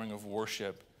outpouring of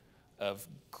worship, of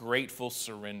grateful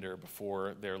surrender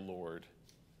before their Lord.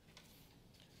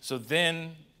 So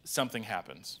then something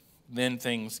happens. Then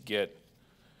things get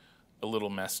a little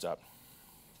messed up.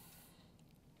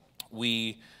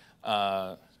 Well,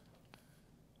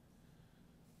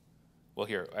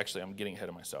 here, actually, I'm getting ahead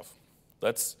of myself.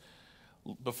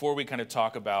 Before we kind of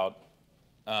talk about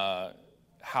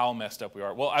how messed up we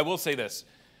are. Well, I will say this.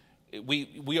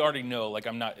 We already know,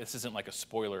 this isn't like a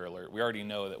spoiler alert. We already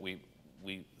know that we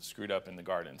screwed up in the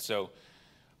garden. So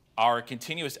our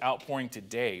continuous outpouring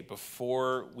today,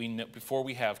 before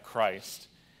we have Christ,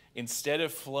 instead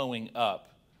of flowing up,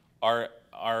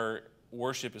 our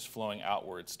worship is flowing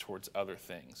outwards towards other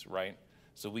things, right?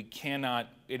 So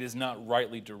it is not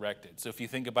rightly directed. So if you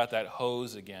think about that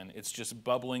hose again, it's just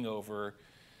bubbling over,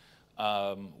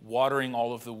 watering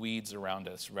all of the weeds around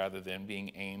us rather than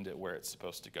being aimed at where it's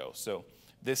supposed to go. So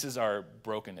this is our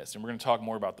brokenness. And we're going to talk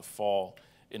more about the fall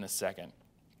in a second.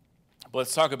 But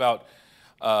let's talk about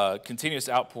continuous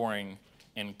outpouring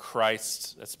in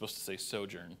Christ's, that's supposed to say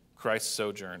sojourn, Christ's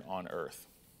sojourn on earth.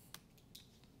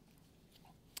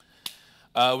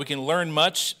 We can learn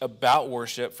much about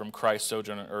worship from Christ's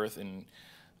sojourn on earth, and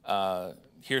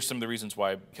here's some of the reasons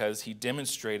why. Because he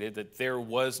demonstrated that there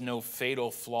was no fatal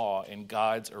flaw in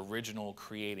God's original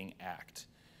creating act.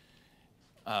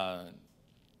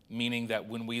 Meaning that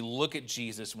when we look at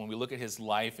Jesus, when we look at his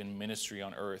life and ministry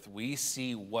on earth, we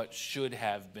see what should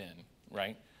have been,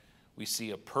 right? We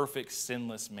see a perfect,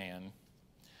 sinless man,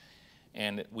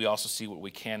 and we also see what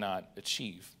we cannot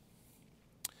achieve.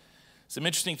 Some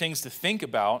interesting things to think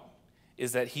about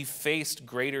is that he faced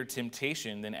greater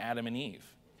temptation than Adam and Eve.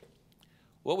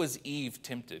 What was Eve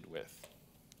tempted with?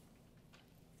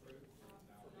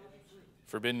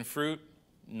 Forbidden fruit,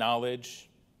 knowledge,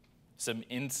 some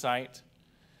insight.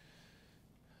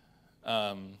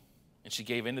 And she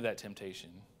gave into that temptation.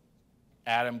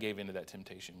 Adam gave into that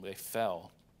temptation. They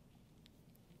fell.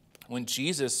 When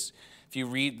Jesus, if you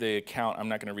read the account, I'm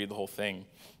not going to read the whole thing,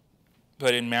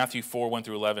 but in Matthew 4, 1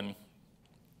 through 11,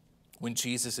 when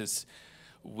Jesus is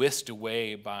whisked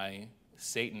away by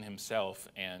Satan himself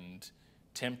and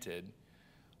tempted,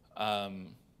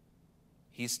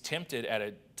 he's tempted at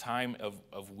a time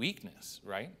of weakness,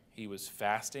 right? He was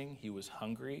fasting. He was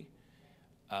hungry.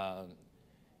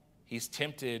 He's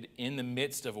tempted in the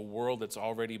midst of a world that's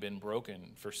already been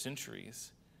broken for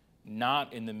centuries,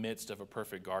 not in the midst of a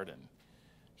perfect garden.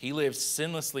 He lived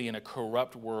sinlessly in a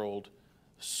corrupt world,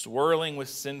 swirling with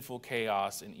sinful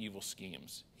chaos and evil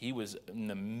schemes. He was in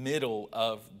the middle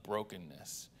of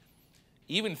brokenness.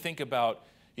 Even think about,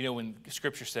 when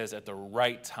Scripture says at the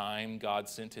right time God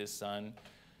sent his Son,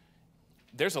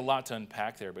 there's a lot to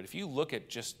unpack there. But if you look at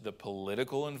just the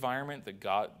political environment that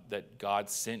God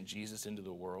sent Jesus into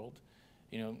the world,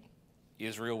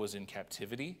 Israel was in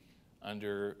captivity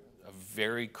under a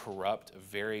very corrupt, a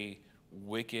very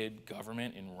wicked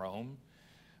government in Rome.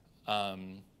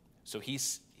 So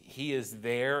he is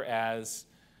there as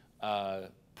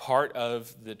part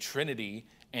of the Trinity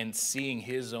and seeing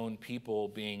his own people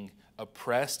being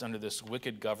oppressed under this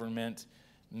wicked government,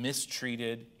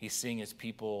 mistreated. He's seeing his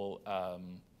people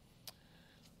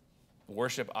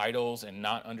worship idols and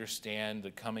not understand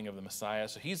the coming of the Messiah.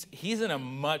 So he's in a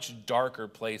much darker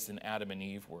place than Adam and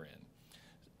Eve were in.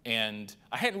 And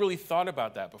I hadn't really thought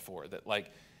about that before, that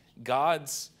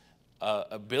God's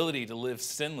ability to live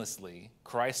sinlessly,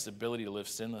 Christ's ability to live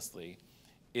sinlessly,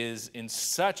 is in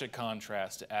such a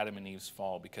contrast to Adam and Eve's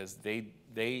fall, because they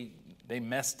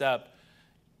messed up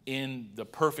in the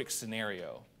perfect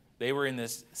scenario. They were in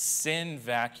this sin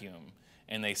vacuum,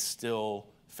 and they still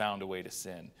found a way to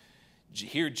sin.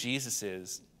 Here Jesus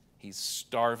is. He's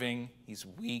starving. He's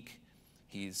weak.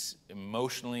 He's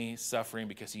emotionally suffering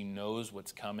because he knows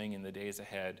what's coming in the days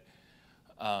ahead.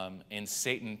 And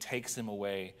Satan takes him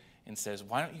away and says,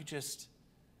 why don't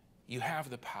you have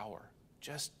the power.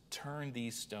 Just turn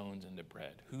these stones into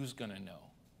bread. Who's going to know?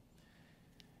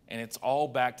 And it's all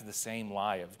back to the same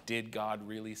lie of, did God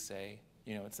really say?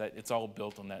 It's all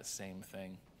built on that same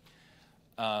thing.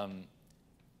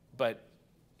 But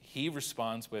he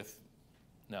responds with,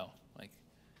 no,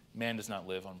 man does not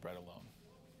live on bread alone.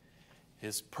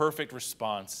 His perfect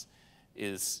response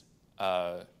is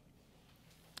a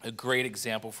great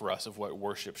example for us of what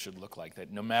worship should look like.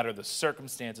 That no matter the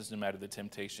circumstances, no matter the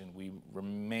temptation, we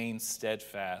remain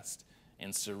steadfast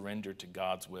and surrender to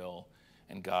God's will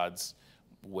and God's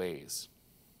ways.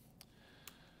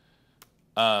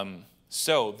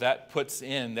 So that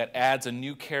adds a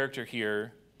new character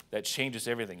here that changes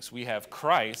everything. So we have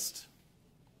Christ.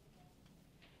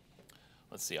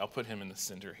 Let's see, I'll put him in the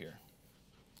center here.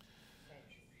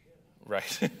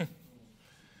 Right.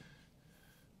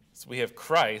 So we have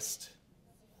Christ,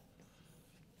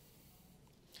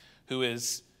 who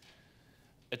is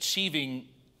achieving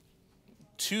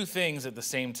two things at the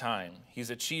same time.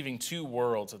 He's achieving two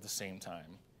worlds at the same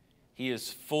time. He is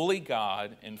fully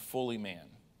God and fully man.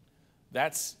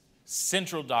 That's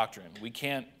central doctrine. We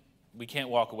can't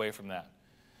walk away from that.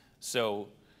 So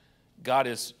God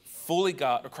is fully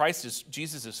God, or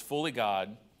Jesus is fully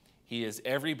God. He is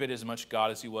every bit as much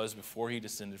God as he was before he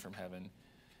descended from heaven,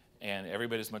 and every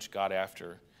bit as much God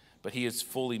after. But he is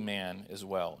fully man as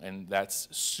well, and that's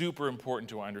super important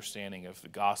to our understanding of the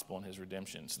gospel and his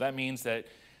redemption. So that means that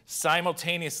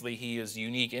simultaneously he is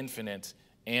unique infinite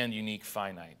and unique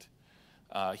finite.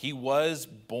 He was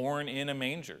born in a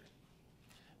manger.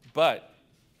 But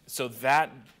so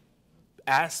that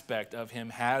aspect of him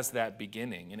has that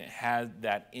beginning, and it had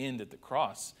that end at the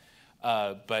cross.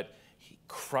 But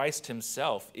Christ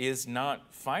himself is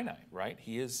not finite, right?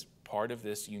 He is part of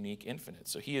this unique infinite.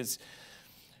 So he is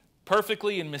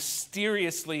perfectly and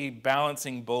mysteriously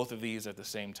balancing both of these at the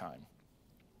same time.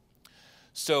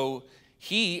 So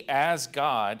he, as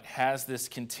God, has this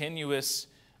continuous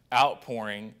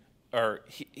outpouring, or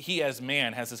he as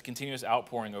man has this continuous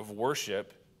outpouring of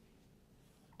worship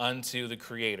unto the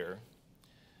Creator.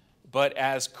 But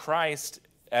as Christ,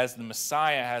 as the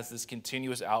Messiah, has this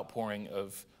continuous outpouring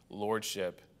of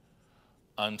lordship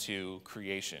unto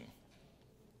creation.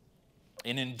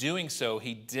 And in doing so,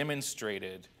 he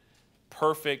demonstrated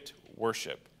perfect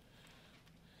worship.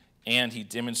 And he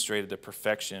demonstrated the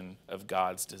perfection of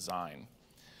God's design.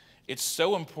 It's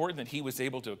so important that he was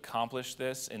able to accomplish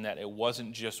this and that it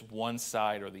wasn't just one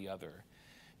side or the other,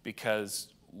 because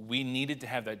we needed to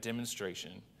have that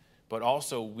demonstration, but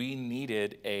also we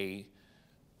needed a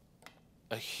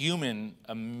human,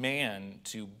 a man,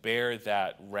 to bear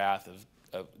that wrath,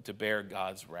 to bear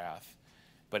God's wrath.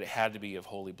 But it had to be of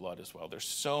holy blood as well. There's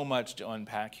so much to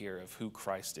unpack here of who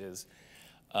Christ is.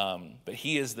 But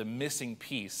he is the missing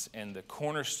piece and the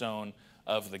cornerstone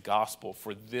of the gospel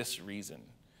for this reason,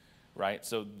 right?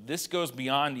 So this goes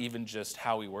beyond even just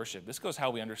how we worship. This goes how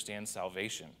we understand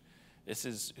salvation. This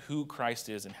is who Christ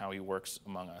is and how he works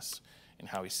among us and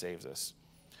how he saves us.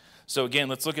 So again,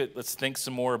 let's think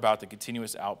some more about the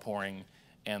continuous outpouring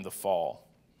and the fall.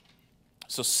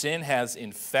 So sin has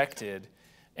infected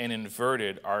and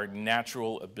inverted our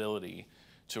natural ability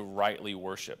to rightly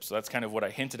worship. So that's kind of what I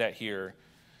hinted at here.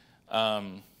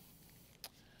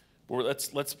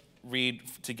 Let's read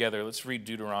together. Let's read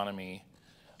Deuteronomy.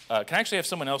 Can I actually have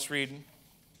someone else read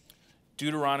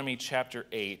Deuteronomy chapter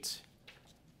 8,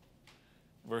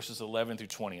 verses 11 through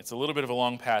 20. It's a little bit of a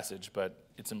long passage, but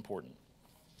it's important.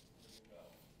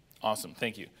 Awesome.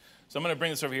 Thank you. So I'm going to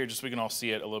bring this over here just so we can all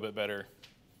see it a little bit better.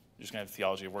 I'm just going to have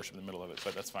theology of worship in the middle of it,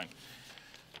 but that's fine.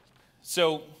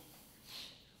 So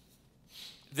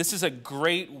this is a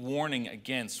great warning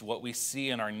against what we see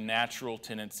in our natural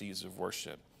tendencies of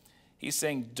worship. He's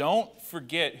saying, don't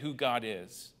forget who God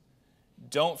is.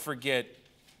 Don't forget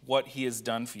what he has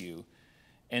done for you.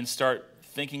 And start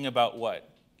thinking about what?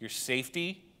 Your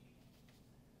safety,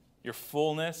 your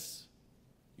fullness,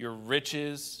 your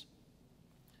riches.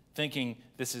 Thinking,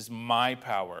 this is my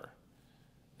power.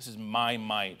 This is my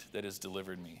might that has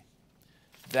delivered me.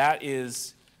 That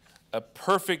is a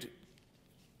perfect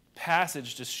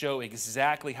passage to show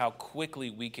exactly how quickly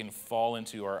we can fall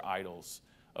into our idols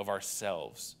of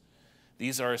ourselves.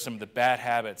 These are some of the bad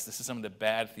habits. This is some of the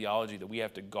bad theology that we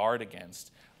have to guard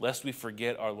against, lest we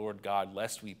forget our Lord God,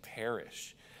 lest we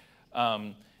perish.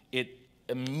 It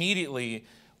immediately,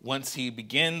 once he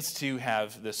begins to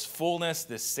have this fullness,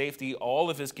 this safety, all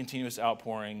of his continuous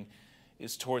outpouring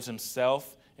is towards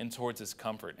himself and towards his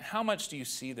comfort. How much do you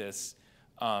see this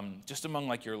just among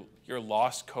like your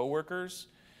lost coworkers,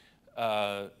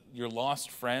 your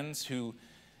lost friends who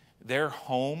their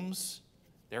homes,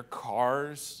 their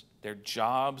cars, their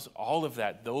jobs, all of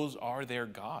that, those are their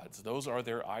gods. Those are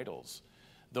their idols.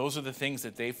 Those are the things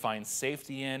that they find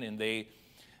safety in, and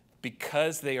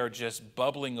because they are just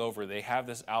bubbling over, they have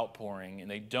this outpouring,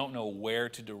 and they don't know where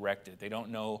to direct it. They don't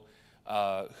know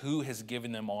who has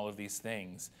given them all of these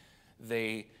things.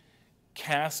 They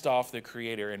cast off the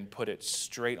Creator and put it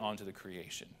straight onto the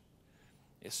creation.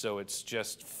 So it's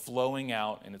just flowing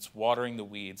out, and it's watering the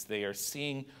weeds. They are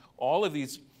seeing all of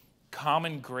these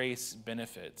common grace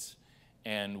benefits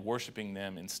and worshiping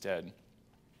them instead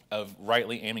of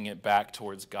rightly aiming it back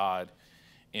towards God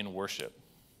in worship.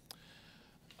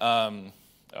 Now we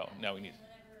need. Whenever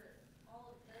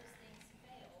all of those things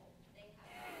fail, they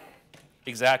have.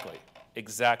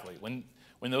 Exactly. When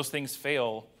those things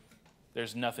fail,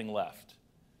 there's nothing left.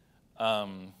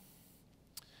 And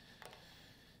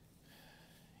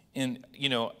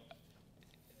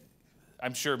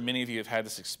I'm sure many of you have had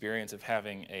this experience of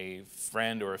having a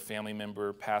friend or a family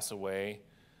member pass away,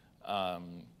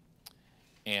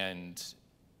 and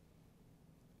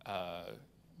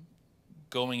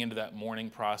going into that mourning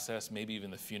process, maybe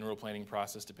even the funeral planning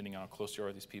process, depending on how close you are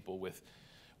with these people, with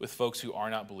folks who are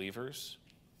not believers.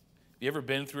 Have you ever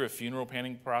been through a funeral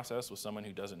planning process with someone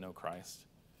who doesn't know Christ?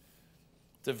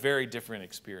 It's a very different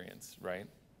experience, right?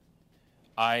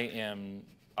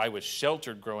 I was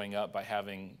sheltered growing up by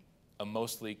having a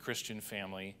mostly Christian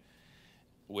family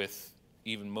with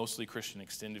even mostly Christian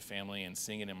extended family and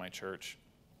seeing it in my church.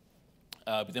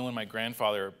 But then when my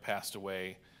grandfather passed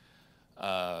away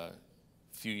a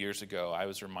few years ago, I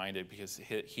was reminded, because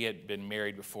he had been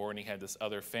married before and he had this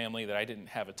other family that I didn't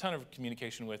have a ton of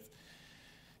communication with,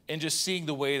 and just seeing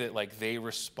the way that like they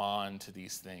respond to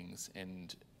these things,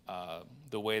 and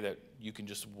the way that you can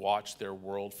just watch their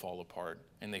world fall apart,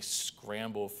 and they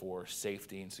scramble for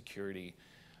safety and security.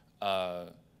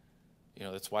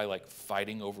 That's why like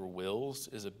fighting over wills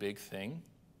is a big thing,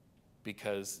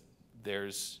 because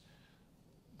there's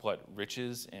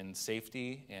riches and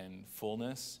safety and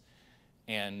fullness,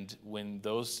 and when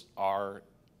those are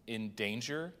in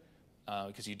danger,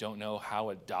 because you don't know how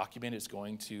a document is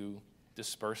going to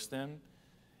disperse them,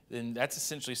 then that's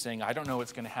essentially saying, I don't know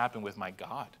what's going to happen with my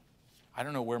God. I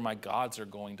don't know where my gods are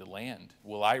going to land.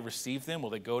 Will I receive them? Will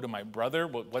they go to my brother?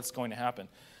 What's going to happen?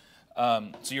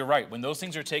 So you're right. When those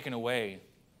things are taken away,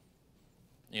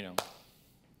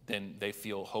 then they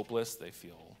feel hopeless. They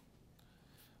feel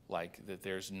like that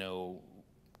there's no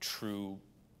true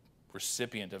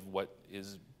recipient of what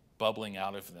is bubbling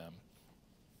out of them.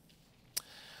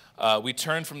 We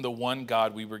turn from the one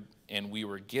God we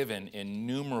were given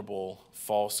innumerable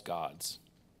false gods.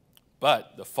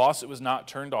 But the faucet was not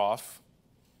turned off.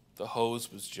 The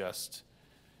hose was just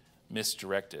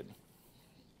misdirected.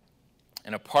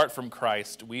 And apart from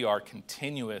Christ, we are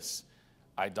continuous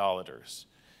idolaters.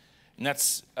 And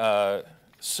that's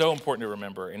so important to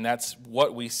remember. And that's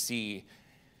what we see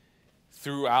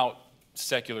throughout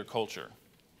secular culture.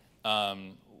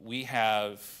 We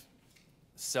have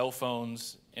cell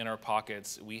phones in our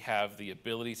pockets. We have the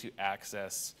ability to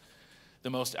access the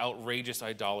most outrageous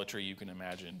idolatry you can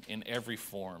imagine in every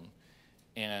form.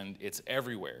 And it's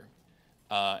everywhere.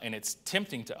 And it's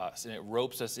tempting to us, and it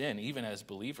ropes us in, even as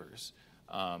believers.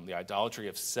 The idolatry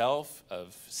of self,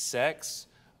 of sex,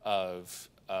 of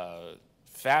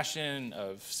fashion,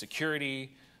 of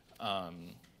security,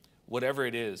 whatever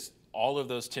it is, all of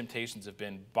those temptations have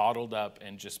been bottled up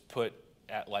and just put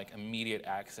at like immediate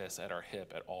access at our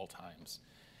hip at all times.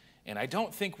 And I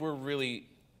don't think we're really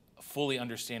fully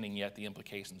understanding yet the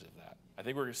implications of that. I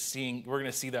think we're going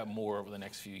to see that more over the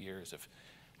next few years of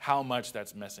how much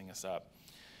that's messing us up.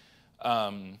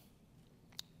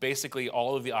 Basically,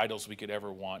 all of the idols we could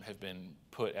ever want have been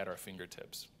put at our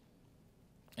fingertips.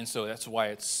 And so that's why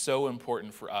it's so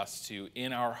important for us to,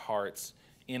 in our hearts,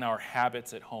 in our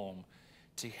habits at home,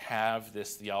 to have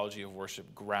this theology of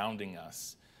worship grounding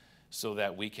us so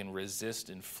that we can resist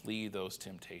and flee those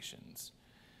temptations.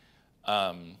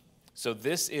 So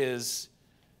this is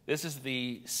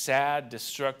the sad,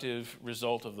 destructive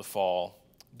result of the fall,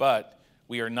 but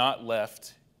we are not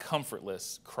left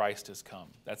comfortless. Christ has come.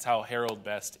 That's how Harold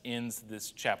Best ends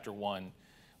this chapter 1.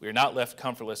 We are not left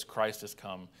comfortless. Christ has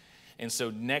come. And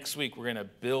so next week we're going to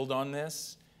build on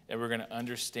this, and we're going to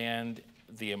understand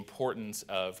the importance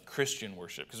of Christian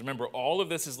worship. Because remember, all of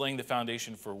this is laying the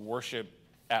foundation for worship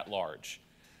at large.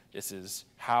 This is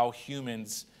how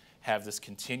humans have this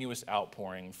continuous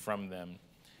outpouring from them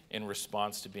in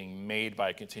response to being made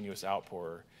by a continuous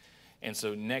outpourer. And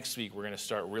so next week, we're going to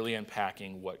start really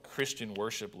unpacking what Christian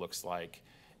worship looks like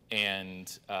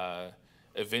And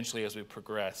eventually, as we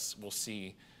progress, we'll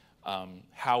see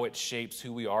how it shapes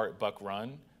who we are at Buck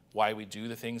Run, why we do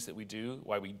the things that we do,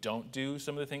 why we don't do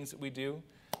some of the things that we do,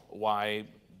 why,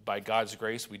 by God's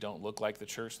grace, we don't look like the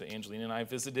church that Angelina and I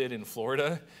visited in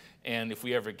Florida. And if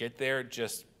we ever get there,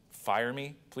 just fire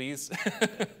me, please.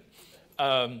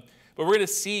 But we're going to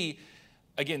see,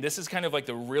 again, this is kind of like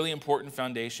the really important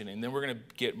foundation, and then we're going to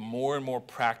get more and more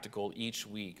practical each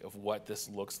week of what this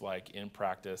looks like in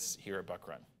practice here at Buck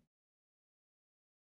Run.